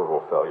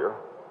tolerable failure,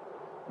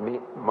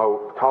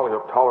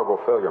 tolerable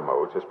failure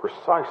modes is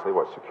precisely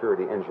what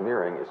security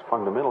engineering is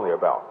fundamentally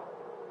about.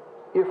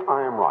 If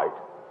I am right,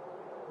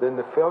 then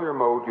the failure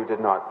mode you did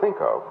not think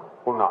of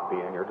will not be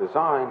in your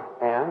design,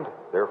 and,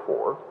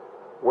 therefore,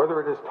 whether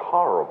it is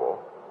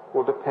tolerable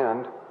will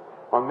depend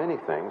on many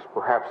things,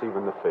 perhaps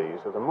even the phase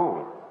of the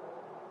moon.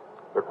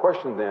 The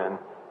question then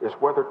is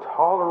whether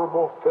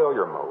tolerable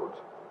failure modes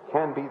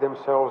can be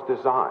themselves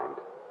designed.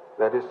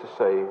 That is to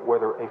say,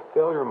 whether a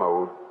failure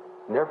mode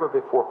never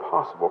before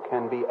possible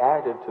can be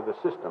added to the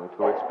system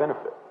to its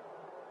benefit.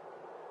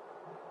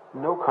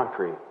 No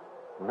country,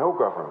 no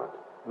government,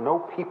 no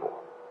people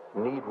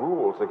need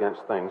rules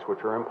against things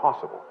which are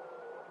impossible.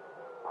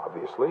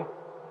 Obviously,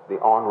 the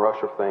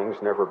onrush of things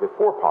never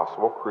before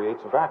possible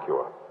creates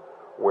vacua,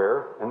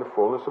 where, in the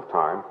fullness of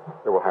time,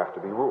 there will have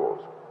to be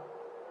rules.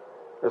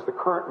 As the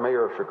current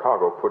mayor of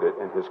Chicago put it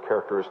in his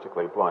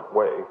characteristically blunt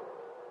way,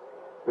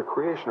 the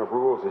creation of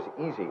rules is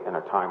easy in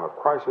a time of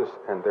crisis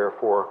and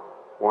therefore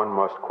one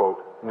must,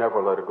 quote,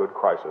 never let a good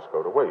crisis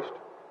go to waste.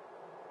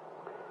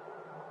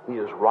 He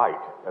is right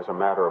as a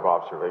matter of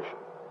observation.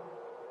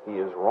 He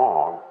is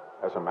wrong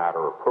as a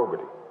matter of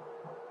probity.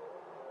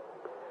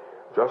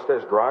 Just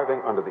as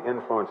driving under the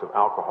influence of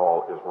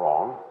alcohol is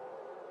wrong,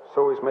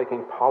 so is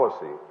making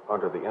policy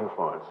under the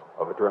influence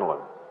of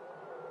adrenaline.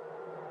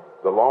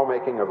 The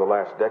lawmaking of the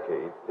last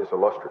decade is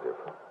illustrative,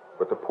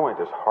 but the point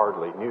is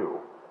hardly new.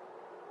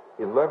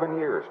 11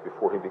 years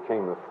before he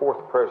became the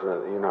fourth president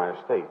of the United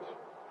States,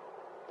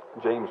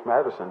 James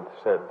Madison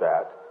said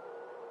that,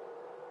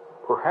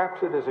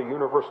 perhaps it is a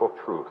universal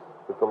truth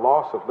that the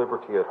loss of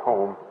liberty at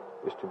home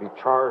is to be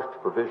charged to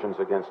provisions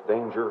against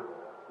danger,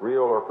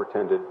 real or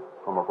pretended,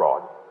 from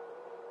abroad.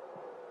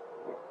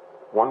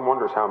 One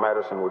wonders how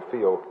Madison would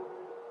feel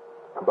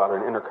about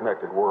an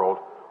interconnected world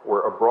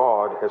where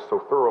abroad has so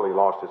thoroughly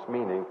lost its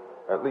meaning,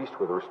 at least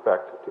with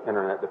respect to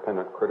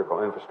internet-dependent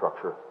critical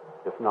infrastructure,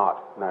 if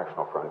not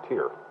national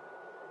frontier.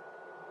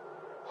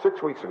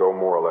 6 weeks ago,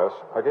 more or less,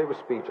 I gave a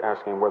speech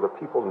asking whether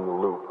people in the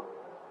loop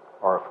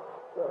are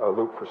a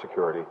loop for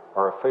security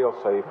are a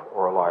fail-safe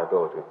or a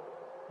liability.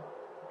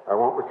 I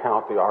won't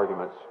recount the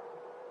arguments,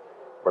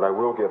 but I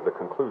will give the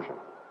conclusion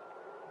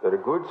that a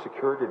good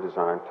security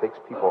design takes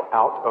people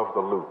out of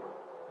the loop,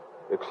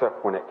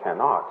 except when it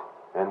cannot,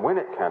 and when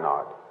it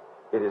cannot,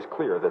 it is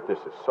clear that this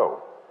is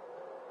so.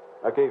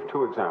 I gave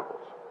two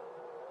examples.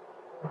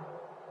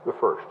 The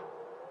first,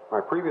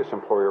 my previous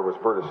employer was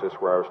Vertisis,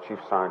 where I was chief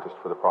scientist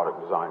for the product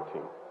design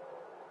team.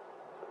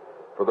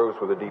 For those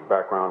with a deep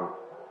background,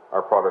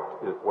 our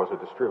product was a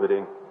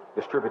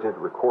distributed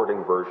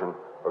recording version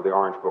of the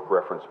Orange Book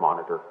reference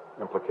monitor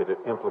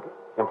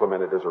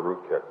implemented as a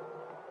rootkit.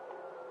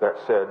 That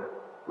said,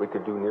 we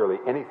could do nearly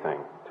anything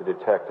to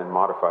detect and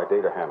modify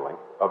data handling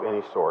of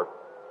any sort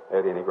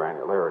at any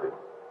granularity.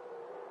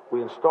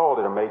 We installed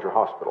at a major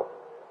hospital.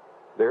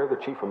 There, the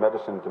chief of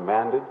medicine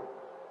demanded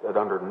that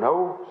under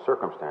no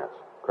circumstance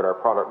could our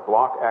product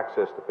block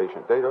access to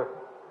patient data,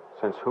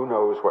 since who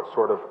knows what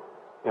sort of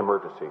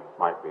emergency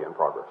might be in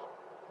progress.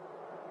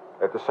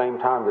 At the same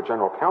time, the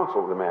general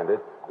counsel demanded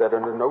that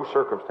under no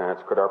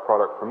circumstance could our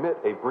product permit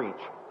a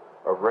breach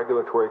of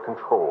regulatory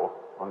control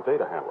on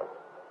data handling.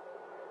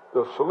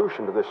 The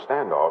solution to this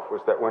standoff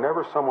was that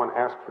whenever someone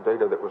asked for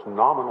data that was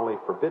nominally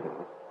forbidden,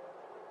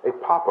 a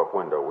pop-up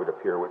window would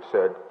appear which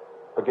said,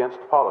 "Against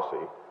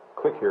policy,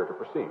 click here to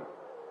proceed."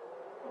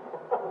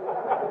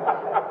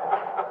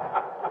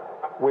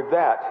 With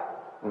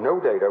that, no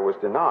data was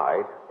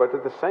denied, but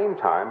at the same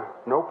time,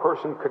 no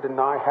person could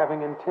deny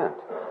having intent.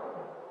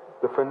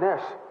 The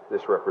finesse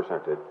this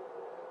represented,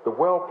 the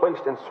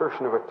well-placed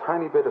insertion of a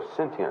tiny bit of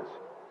sentience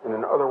in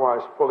an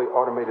otherwise fully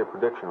automated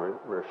prediction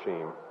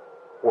regime,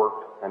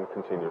 worked and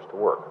continues to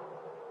work.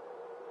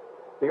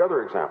 The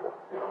other example,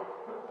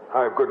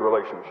 I have good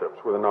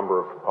relationships with a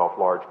number of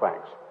large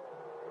banks.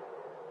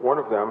 One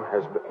of them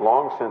has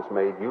long since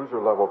made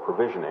user-level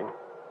provisioning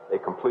a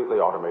completely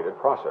automated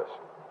process.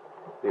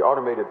 The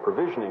automated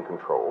provisioning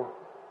control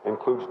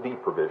includes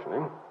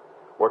deprovisioning,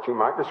 what you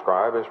might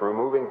describe as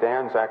removing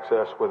Dan's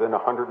access within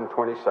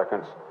 120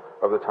 seconds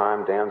of the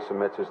time Dan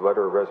submits his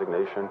letter of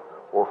resignation,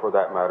 or for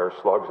that matter,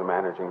 slugs a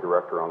managing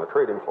director on the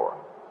trading floor.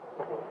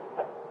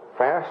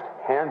 Fast,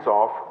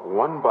 hands-off,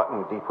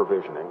 one-button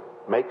deprovisioning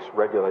makes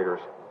regulators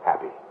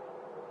happy.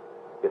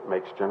 It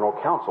makes general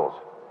counsels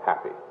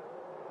happy.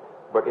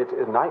 But it's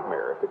a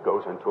nightmare if it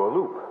goes into a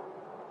loop.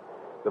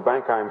 The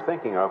bank I'm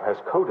thinking of has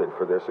coded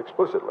for this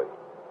explicitly.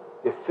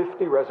 If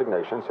 50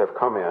 resignations have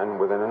come in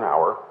within an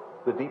hour,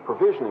 the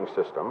deprovisioning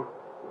system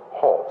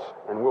halts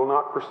and will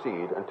not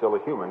proceed until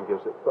a human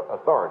gives it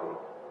authority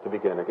to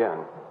begin again.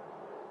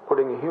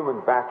 Putting a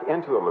human back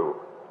into the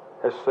loop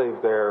has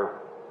saved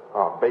their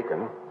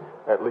bacon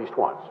at least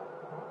once.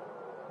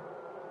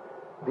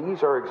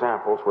 These are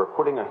examples where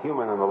putting a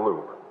human in the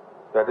loop,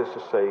 that is to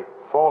say,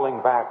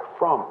 falling back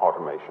from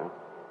automation,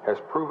 has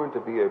proven to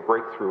be a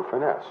breakthrough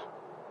finesse.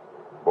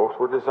 Both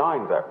were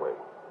designed that way.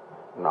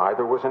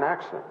 Neither was an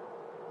accident,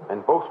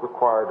 and both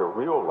required a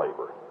real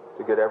labor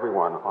to get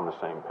everyone on the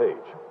same page.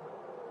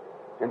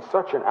 And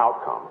such an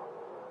outcome,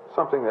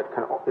 something that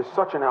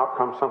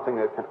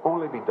can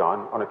only be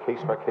done on a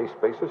case-by-case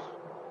basis,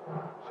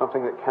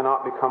 something that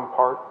cannot become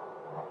part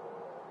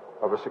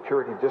of a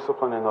security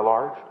discipline in the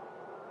large,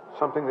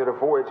 something that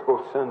avoids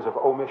both sins of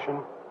omission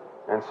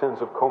and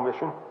sins of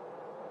commission.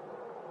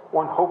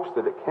 One hopes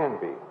that it can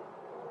be.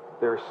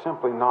 There is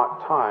simply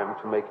not time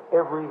to make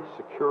every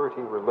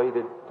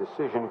security-related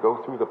decision go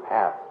through the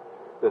path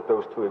that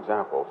those two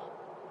examples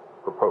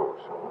propose.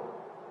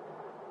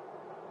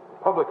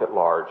 The public at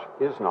large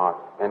is not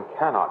and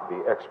cannot be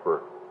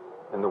expert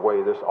in the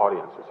way this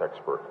audience is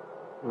expert,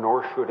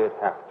 nor should it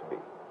have to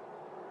be.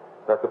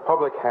 That the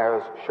public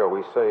has, shall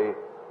we say,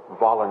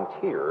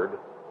 volunteered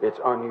its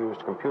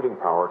unused computing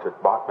power to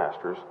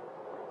botmasters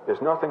is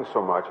nothing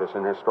so much as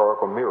an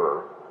historical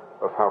mirror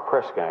of how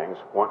press gangs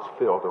once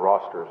filled the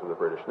rosters of the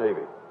British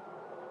Navy.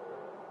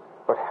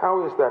 But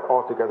how is that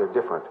altogether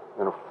different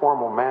than a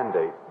formal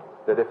mandate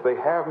that if they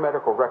have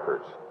medical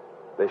records,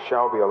 they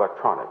shall be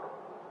electronic,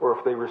 or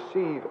if they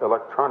receive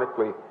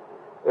electricity,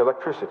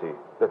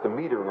 that the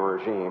metering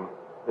regime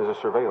is a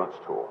surveillance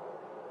tool?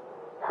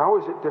 How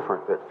is it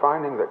different that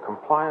finding that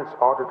compliance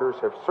auditors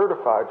have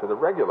certified to the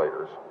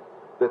regulators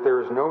that there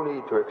is no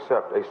need to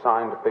accept a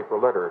signed paper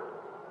letter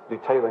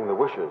detailing the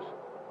wishes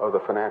of the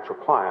financial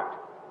client,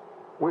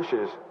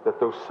 wishes that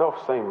those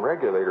self-same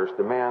regulators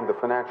demand the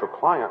financial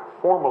client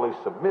formally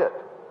submit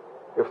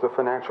if the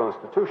financial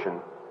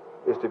institution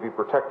is to be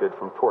protected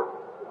from tort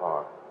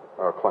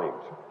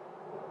claims?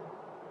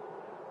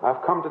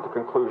 I've come to the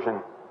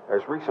conclusion,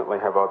 as recently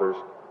have others,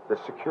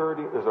 that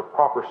security is a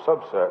proper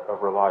subset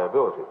of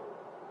reliability.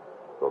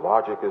 The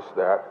logic is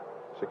that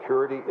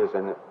security is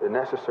a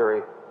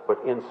necessary but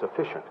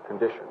insufficient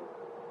condition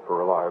for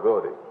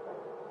reliability.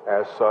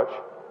 As such,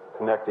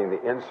 connecting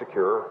the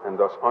insecure and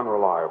thus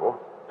unreliable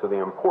to the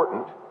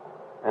important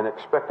and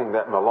expecting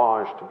that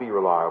melange to be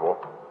reliable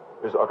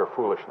is utter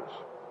foolishness.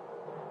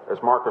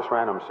 As Marcus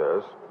Ranum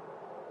says,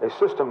 a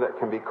system that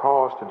can be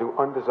caused to do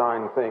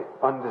undesigned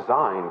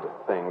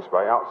things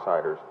by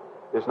outsiders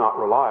is not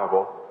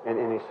reliable in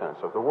any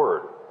sense of the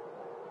word.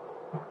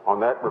 On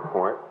that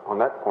point,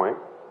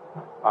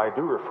 I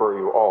do refer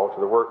you all to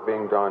the work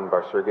being done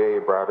by Sergei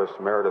Bradis,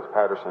 Meredith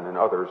Patterson, and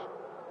others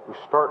whose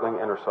startling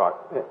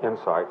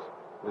insights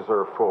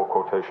deserve full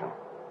quotation.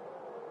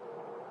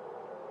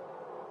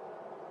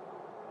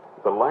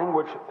 The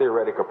language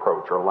theoretic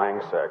approach, or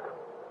LangSec,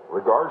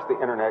 regards the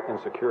internet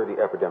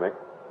insecurity epidemic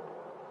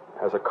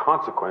as a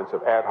consequence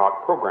of ad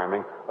hoc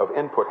programming of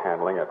input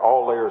handling at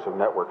all layers of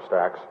network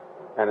stacks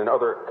and in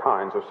other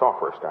kinds of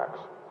software stacks.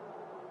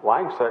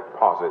 LangSec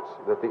posits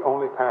that the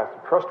only path to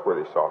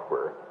trustworthy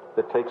software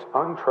that takes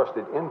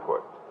untrusted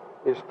input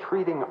is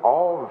treating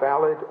all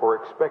valid or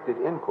expected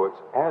inputs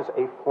as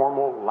a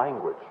formal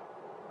language,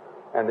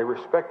 and the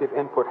respective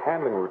input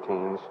handling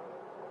routines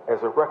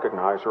as a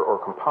recognizer or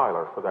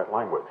compiler for that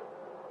language.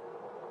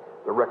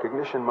 The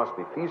recognition must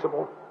be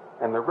feasible,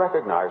 and the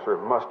recognizer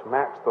must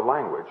match the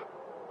language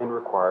in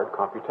required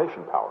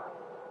computation power.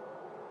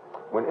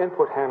 When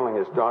input handling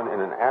is done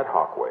in an ad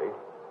hoc way,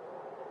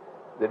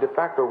 the de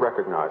facto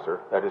recognizer,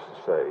 that is to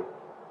say,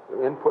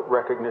 the input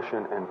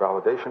recognition and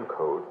validation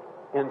code,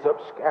 ends up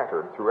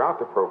scattered throughout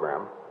the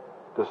program,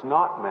 does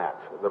not match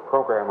the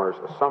programmer's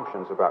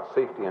assumptions about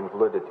safety and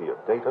validity of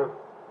data,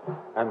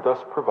 and thus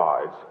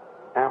provides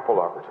ample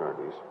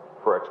opportunities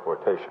for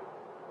exploitation.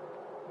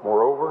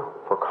 Moreover,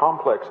 for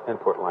complex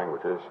input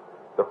languages,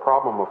 the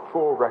problem of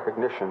full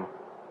recognition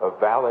of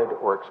valid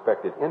or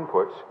expected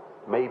inputs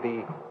may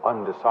be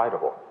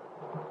undecidable,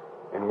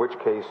 in which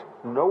case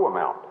no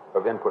amount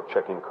of input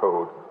checking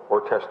code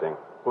or testing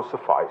will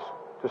suffice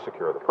to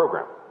secure the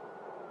program.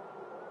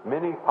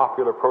 Many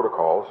popular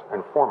protocols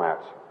and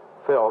formats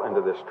fell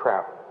into this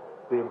trap,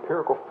 the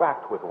empirical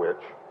fact with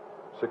which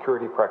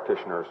security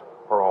practitioners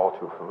are all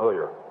too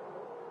familiar.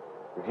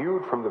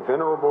 Viewed from the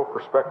venerable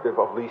perspective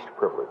of least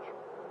privilege,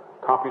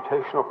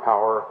 computational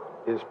power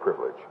is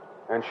privilege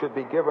and should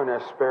be given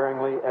as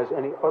sparingly as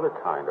any other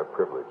kind of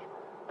privilege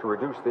to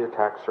reduce the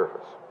attack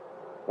surface.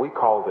 We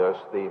call this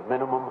the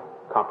minimum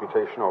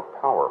computational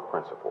power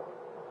principle.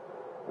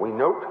 We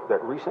note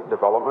that recent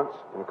developments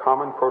in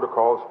common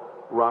protocols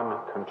run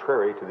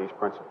contrary to these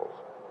principles.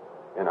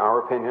 In our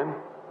opinion,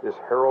 this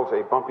heralds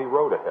a bumpy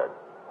road ahead.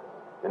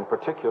 In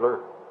particular,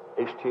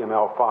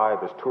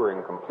 HTML5 is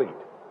Turing complete,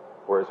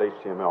 whereas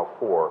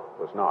HTML4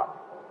 was not.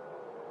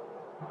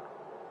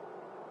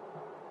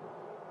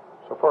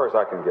 So far as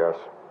I can guess,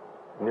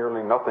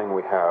 nearly nothing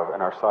we have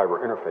in our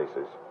cyber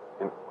interfaces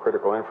in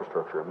critical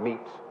infrastructure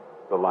meets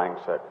the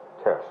LangSec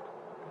test.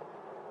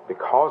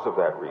 Because of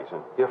that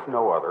reason, if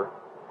no other,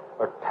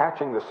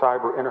 attaching the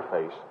cyber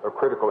interface of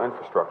critical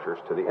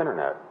infrastructures to the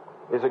internet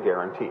is a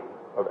guarantee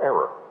of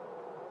error.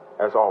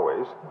 As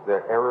always,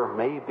 that error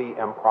may be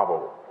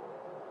improbable,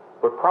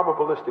 but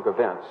probabilistic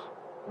events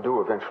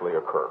do eventually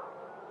occur.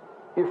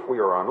 If we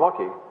are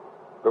unlucky,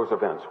 those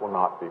events will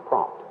not be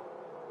prompt.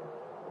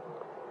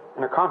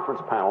 In a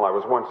conference panel, I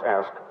was once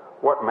asked,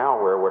 what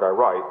malware would I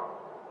write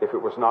if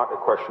it was not a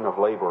question of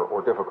labor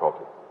or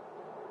difficulty?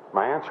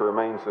 My answer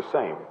remains the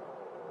same.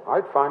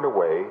 I'd find a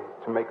way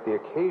to make the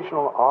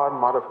occasional odd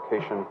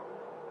modification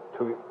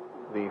to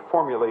the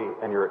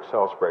formulae in your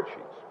Excel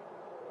spreadsheets.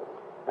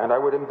 And I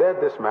would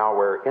embed this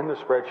malware in the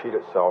spreadsheet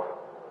itself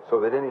so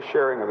that any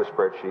sharing of the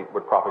spreadsheet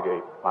would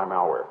propagate my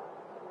malware.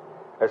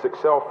 As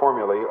Excel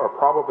formulae are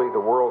probably the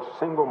world's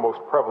single most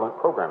prevalent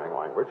programming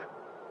language,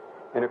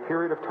 in a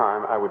period of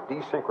time I would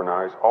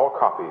desynchronize all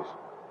copies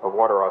of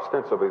what are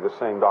ostensibly the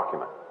same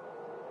document.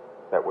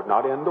 That would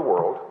not end the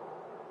world,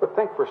 but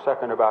think for a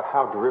second about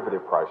how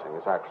derivative pricing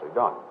is actually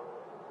done.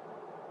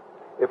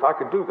 If I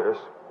could do this,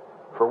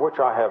 for which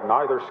I have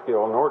neither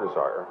skill nor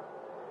desire,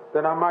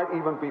 then I might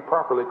even be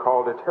properly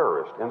called a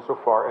terrorist,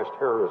 insofar as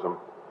terrorism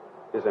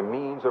is a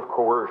means of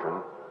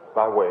coercion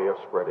by way of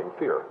spreading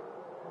fear.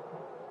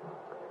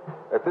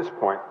 At this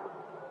point,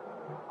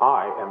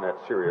 I am at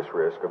serious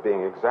risk of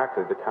being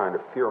exactly the kind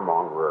of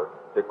fear-mongerer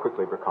that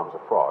quickly becomes a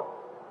fraud.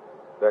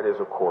 That is,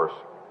 of course,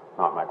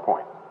 not my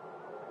point.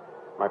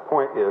 My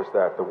point is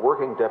that the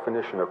working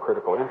definition of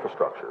critical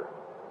infrastructure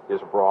is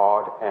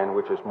broad, and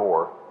which is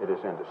more, it is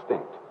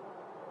indistinct.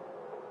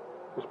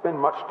 There's been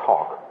much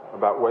talk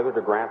about whether to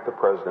grant the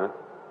president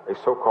a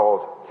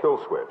so-called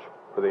kill switch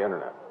for the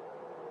internet.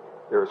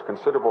 There is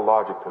considerable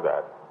logic to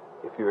that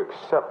if you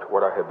accept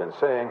what I have been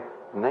saying,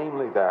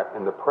 namely that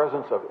in the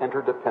presence of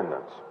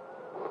interdependence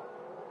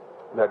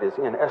that is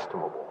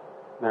inestimable,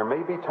 there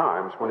may be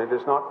times when it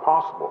is not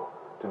possible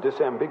to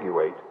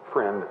disambiguate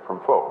friend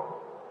from foe.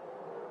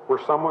 Were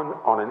someone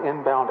on an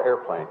inbound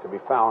airplane to be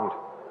found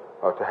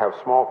to have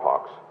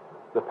smallpox,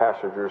 the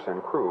passengers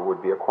and crew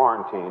would be a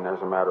quarantine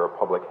as a matter of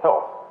public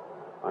health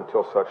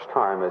until such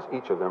time as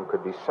each of them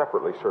could be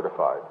separately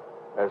certified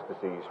as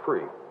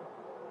disease-free.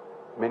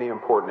 Many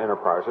important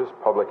enterprises,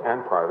 public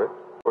and private,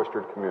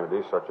 cloistered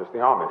communities such as the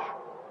Amish.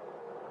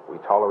 We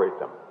tolerate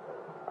them.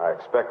 I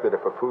expect that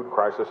if a food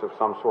crisis of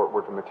some sort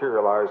were to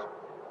materialize,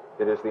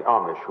 it is the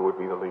Amish who would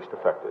be the least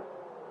affected.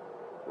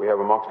 We have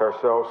amongst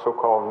ourselves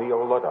so-called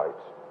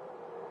neo-Luddites.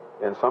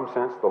 In some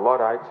sense, the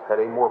Luddites had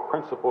a more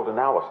principled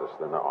analysis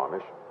than the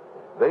Amish.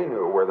 They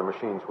knew where the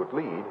machines would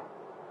lead,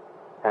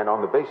 and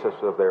on the basis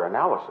of their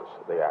analysis,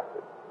 they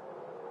acted.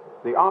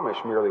 The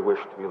Amish merely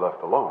wished to be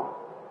left alone,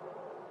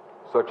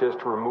 such as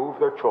to remove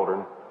their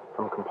children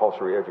from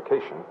compulsory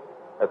education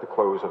at the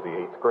close of the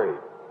 8th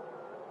grade.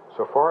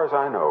 So far as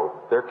I know,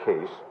 their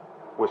case,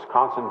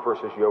 Wisconsin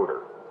versus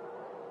Yoder,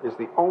 is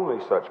the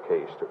only such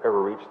case to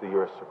ever reach the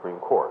U.S. Supreme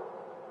Court,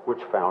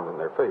 which found in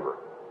their favor.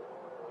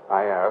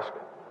 I ask,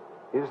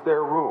 is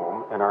there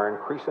room in our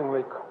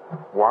increasingly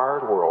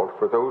wired world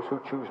for those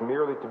who choose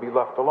merely to be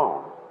left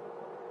alone,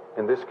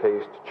 in this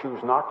case, to choose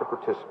not to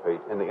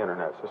participate in the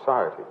internet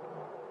society?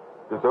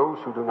 Do those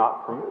who do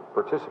not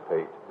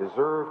participate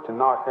deserve to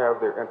not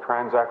have their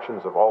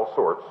transactions of all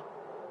sorts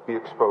be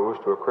exposed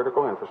to a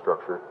critical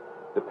infrastructure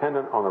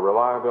dependent on the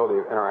reliability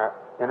of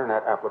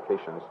internet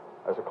applications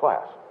as a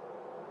class?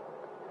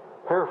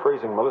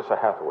 Paraphrasing Melissa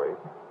Hathaway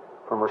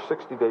from her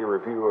 60-day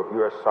review of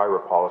U.S.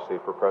 cyber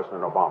policy for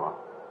President Obama,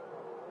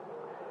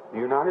 the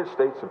United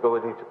States'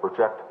 ability to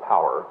project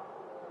power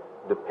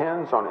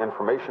depends on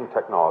information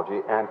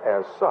technology, and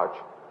as such,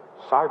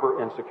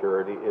 cyber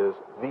insecurity is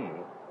the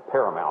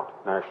paramount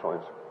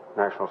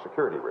national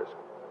security risk.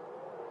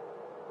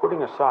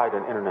 Putting aside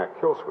an internet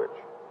kill switch,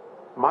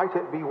 might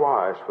it be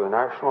wise for the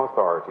national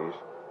authorities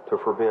to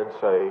forbid,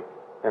 say,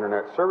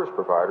 internet service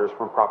providers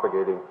from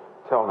propagating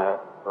Telnet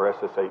or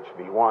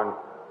SSH-v1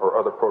 or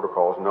other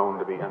protocols known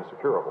to be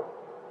insecurable?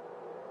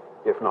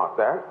 If not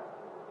that,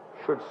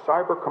 should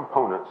cyber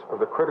components of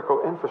the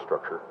critical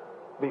infrastructure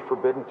be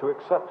forbidden to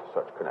accept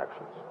such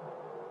connections?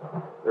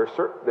 There's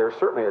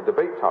certainly a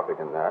debate topic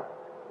in that,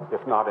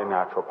 if not a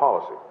natural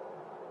policy.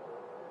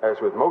 As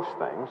with most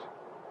things,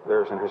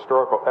 there's an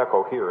historical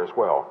echo here as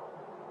well.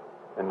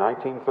 In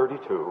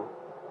 1932,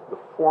 the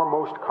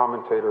foremost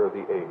commentator of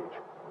the age,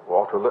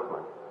 Walter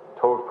Lippmann,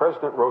 told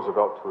President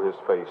Roosevelt to his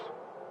face,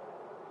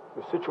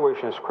 "The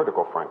situation is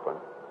critical, Franklin.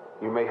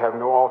 You may have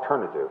no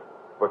alternative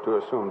but to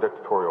assume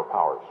dictatorial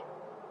powers."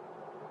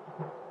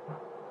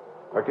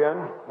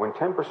 Again, when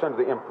 10%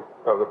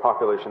 of the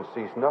population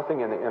sees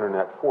nothing in the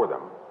internet for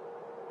them,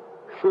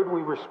 should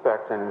we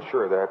respect and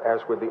ensure that,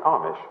 as with the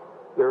Amish,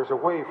 there is a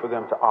way for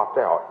them to opt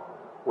out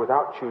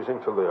without choosing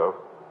to live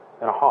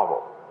in a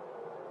hovel?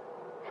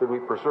 Should we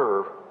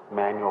preserve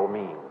manual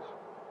means?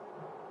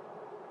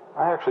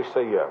 I actually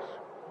say yes.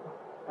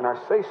 And I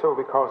say so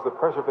because the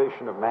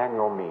preservation of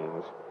manual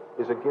means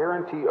is a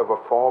guarantee of a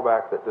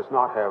fallback that does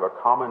not have a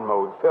common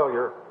mode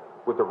failure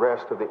with the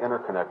rest of the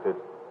interconnected,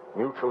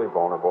 mutually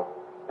vulnerable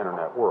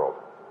internet world.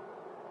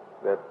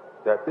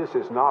 That this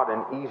is not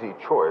an easy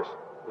choice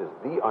is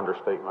the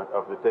understatement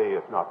of the day,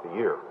 if not the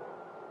year.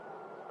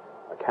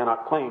 I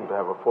cannot claim to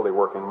have a fully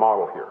working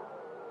model here,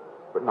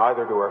 but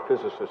neither do our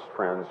physicist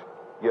friends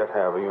yet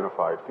have a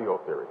unified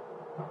field theory.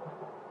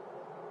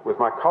 With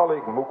my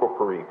colleague Mukul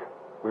Parikh,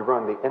 we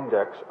run the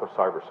Index of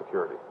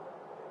Cybersecurity.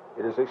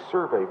 It is a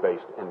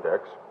survey-based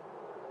index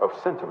of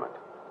sentiment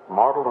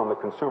modeled on the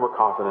consumer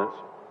confidence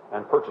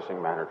and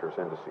purchasing managers'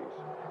 indices.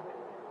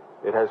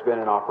 It has been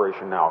in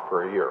operation now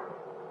for a year.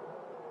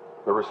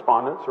 The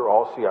respondents are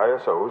all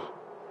CISOs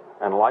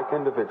and like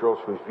individuals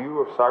whose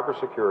view of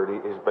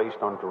cybersecurity is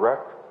based on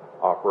direct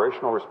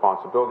operational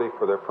responsibility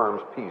for their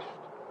firm's piece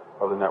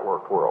of the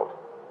networked world.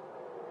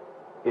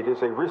 It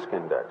is a risk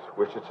index,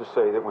 which is to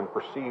say that when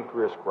perceived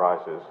risk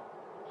rises,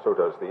 so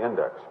does the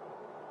index.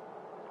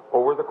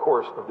 Over the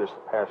course of this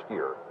past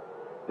year,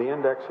 the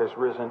index has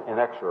risen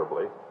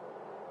inexorably,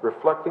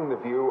 reflecting the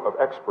view of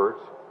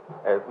experts,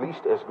 at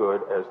least as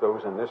good as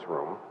those in this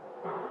room,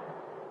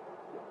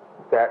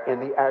 that in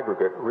the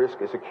aggregate,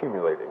 risk is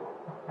accumulating,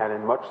 and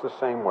in much the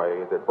same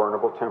way that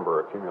burnable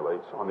timber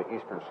accumulates on the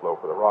eastern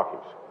slope of the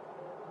Rockies.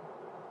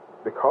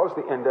 Because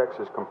the index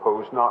is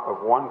composed not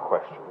of one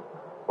question,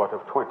 but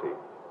of 20,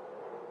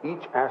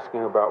 each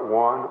asking about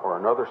one or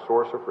another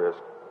source of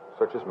risk,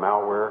 such as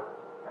malware,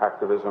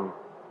 activism,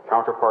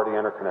 counterparty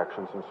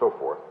interconnections, and so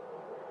forth,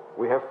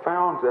 we have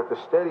found that the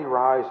steady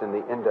rise in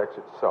the index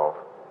itself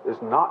is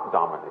not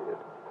dominated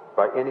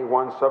by any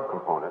one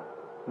subcomponent,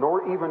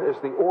 nor even is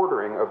the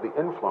ordering of the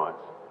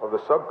influence of the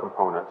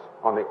subcomponents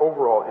on the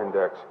overall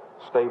index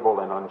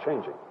stable and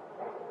unchanging.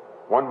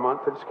 One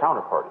month it is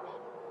counterparties.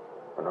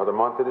 Another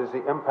month it is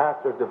the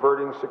impact of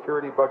diverting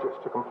security budgets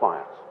to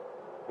compliance.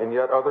 In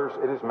yet others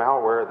it is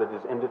malware that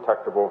is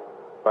indetectable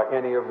by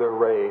any of the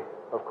array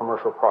of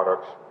commercial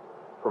products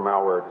for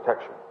malware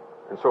detection,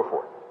 and so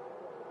forth.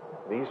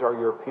 These are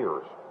your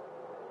peers,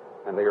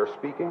 and they are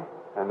speaking,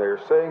 and they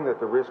are saying that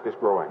the risk is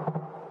growing.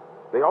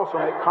 They also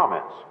make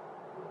comments,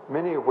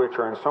 many of which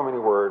are in so many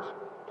words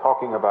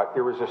talking about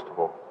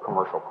irresistible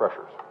commercial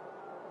pressures.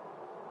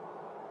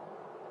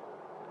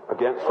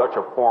 Against such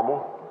a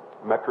formal,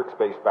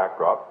 metrics-based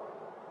backdrop,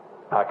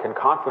 I can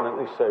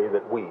confidently say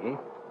that we,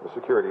 the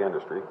security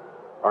industry,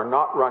 are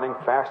not running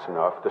fast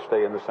enough to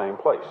stay in the same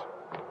place.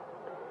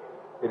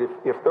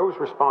 If those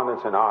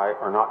respondents and I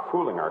are not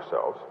fooling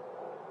ourselves,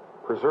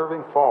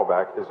 preserving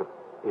fallback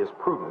is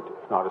prudent,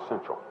 if not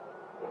essential.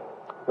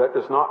 That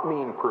does not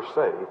mean, per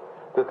se,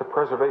 that the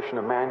preservation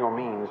of manual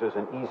means is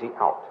an easy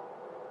out.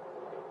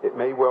 It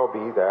may well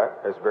be that,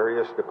 as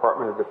various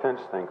Department of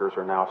Defense thinkers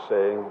are now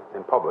saying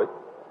in public,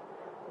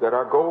 that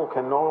our goal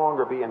can no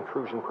longer be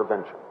intrusion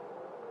prevention,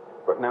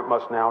 but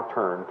must now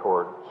turn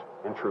towards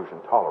intrusion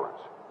tolerance.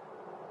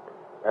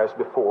 As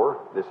before,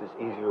 this is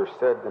easier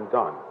said than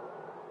done,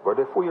 but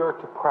if we are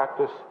to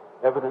practice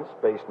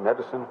evidence-based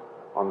medicine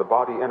on the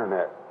body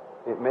internet,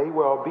 it may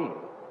well be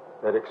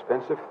that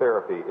expensive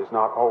therapy is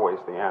not always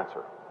the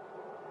answer.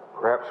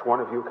 Perhaps one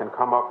of you can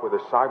come up with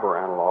a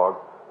cyber analog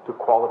to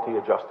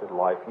quality-adjusted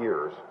life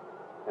years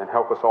and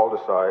help us all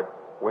decide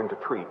when to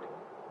treat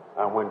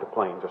and when to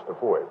plain just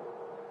avoid.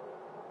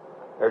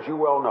 As you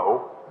well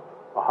know,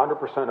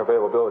 100%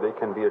 availability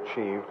can be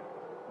achieved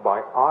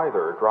by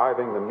either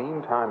driving the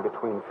mean time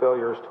between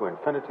failures to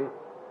infinity,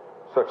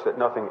 such that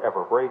nothing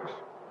ever breaks,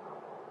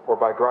 or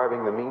by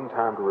driving the mean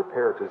time to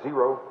repair to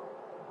zero,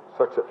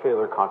 such that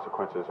failure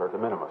consequences are de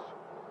minimis.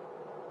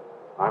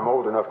 I'm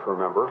old enough to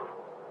remember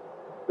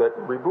that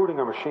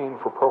rebooting a machine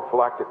for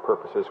prophylactic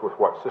purposes was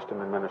what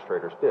system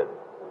administrators did.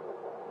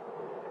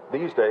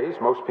 These days,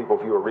 most people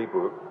view a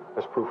reboot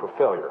as proof of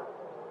failure.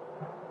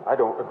 I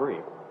don't agree.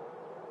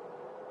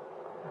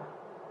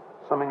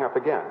 Summing up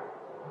again,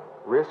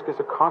 risk is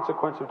a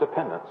consequence of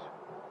dependence.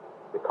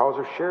 Because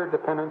of shared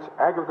dependence,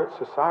 aggregate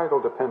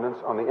societal dependence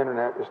on the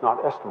internet is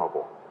not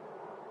estimable.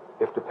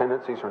 If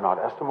dependencies are not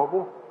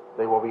estimable,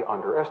 they will be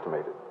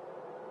underestimated.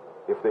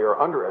 If they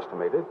are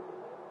underestimated,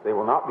 they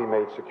will not be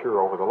made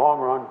secure over the long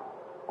run,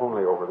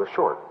 only over the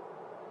short.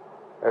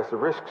 As the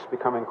risks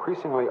become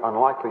increasingly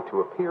unlikely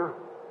to appear,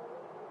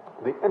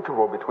 the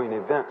interval between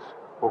events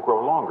will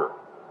grow longer.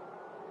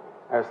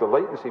 As the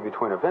latency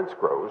between events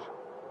grows,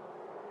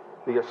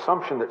 the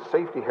assumption that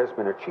safety has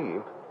been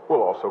achieved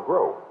will also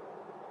grow,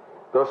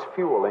 thus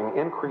fueling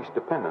increased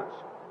dependence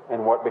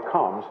in what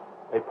becomes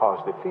a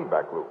positive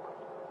feedback loop.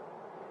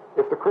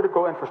 If the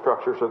critical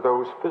infrastructures are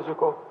those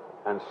physical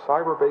and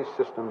cyber-based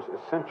systems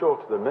essential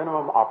to the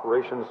minimum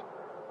operations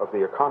of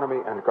the economy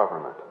and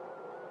government,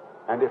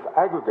 and if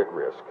aggregate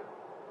risk,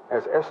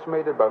 as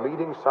estimated by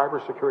leading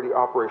cybersecurity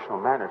operational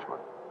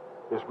management,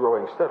 is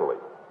growing steadily,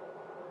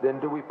 then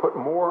do we put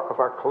more of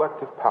our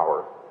collective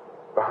power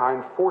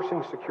behind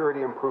forcing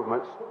security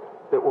improvements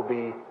that will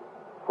be,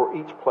 for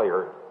each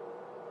player,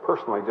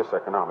 personally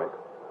diseconomic,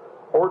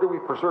 or do we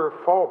preserve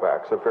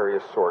fallbacks of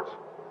various sorts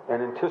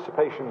and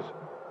anticipations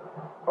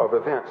of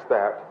events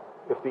that,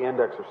 if the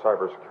index of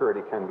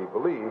cybersecurity can be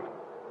believed,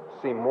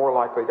 seem more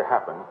likely to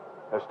happen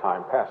as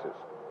time passes?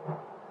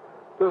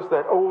 Does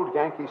that old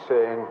Yankee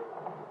saying,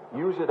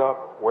 use it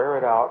up, wear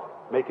it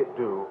out, make it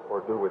do,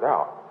 or do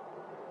without,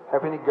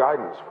 have any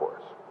guidance for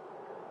us?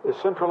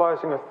 Is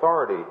centralizing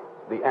authority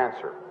the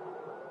answer,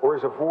 or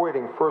is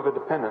avoiding further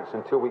dependence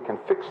until we can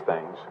fix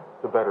things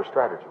the better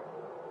strategy?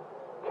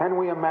 Can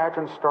we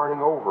imagine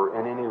starting over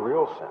in any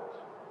real sense?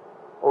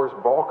 Or is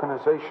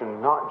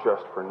balkanization not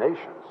just for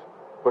nations,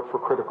 but for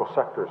critical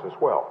sectors as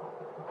well?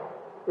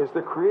 Is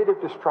the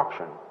creative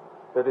destruction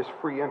that is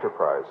free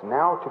enterprise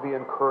now to be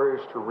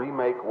encouraged to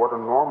remake what are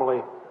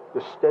normally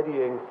the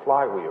steadying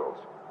flywheels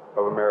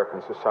of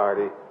American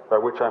society, by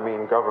which I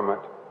mean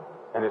government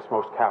and its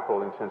most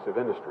capital-intensive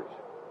industries?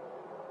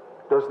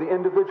 Does the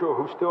individual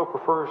who still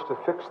prefers to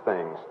fix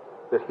things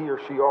that he or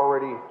she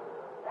already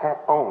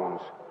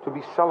owns to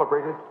be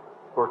celebrated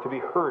or to be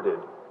herded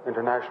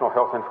into national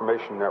health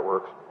information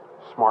networks,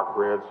 smart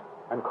grids,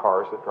 and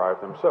cars that drive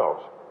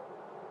themselves?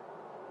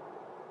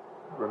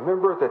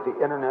 Remember that the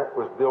internet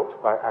was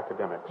built by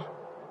academics,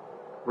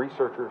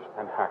 researchers,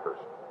 and hackers,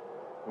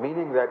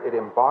 meaning that it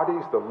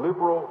embodies the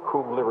liberal,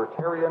 cum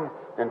libertarian,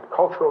 and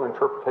cultural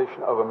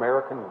interpretation of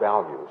American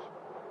values,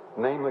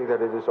 namely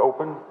that it is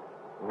open,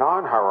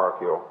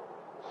 non-hierarchical,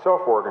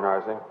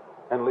 self-organizing,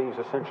 and leaves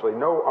essentially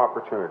no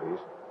opportunities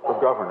for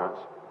governance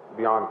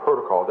beyond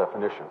protocol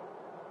definition.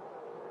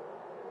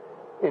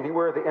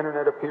 Anywhere the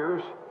internet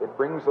appears, it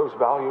brings those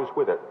values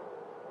with it,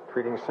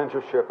 treating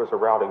censorship as a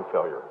routing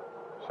failure,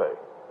 say.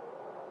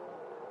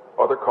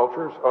 Other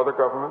cultures, other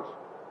governments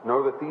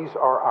know that these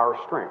are our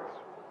strengths,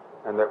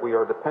 and that we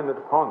are dependent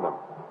upon them.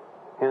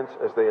 Hence,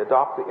 as they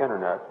adopt the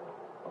internet,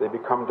 they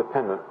become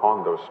dependent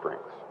on those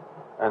strengths,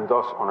 and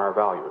thus on our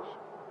values.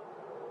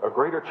 A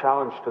greater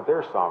challenge to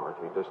their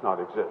sovereignty does not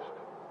exist.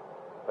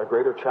 A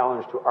greater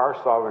challenge to our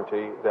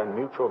sovereignty than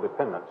mutual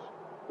dependence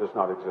does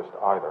not exist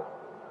either.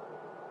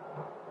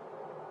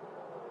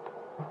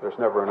 There's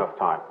never enough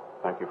time.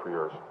 Thank you for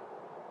yours.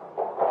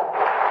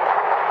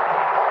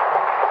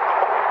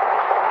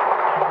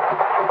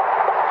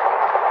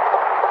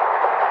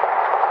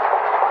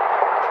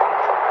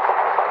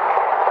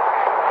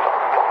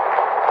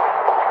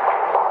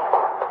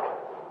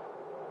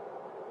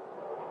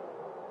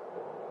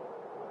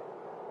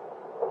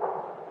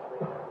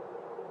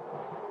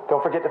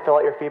 Don't forget to fill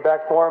out your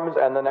feedback forms,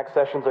 and the next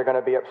sessions are going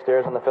to be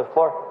upstairs on the 5th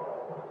floor.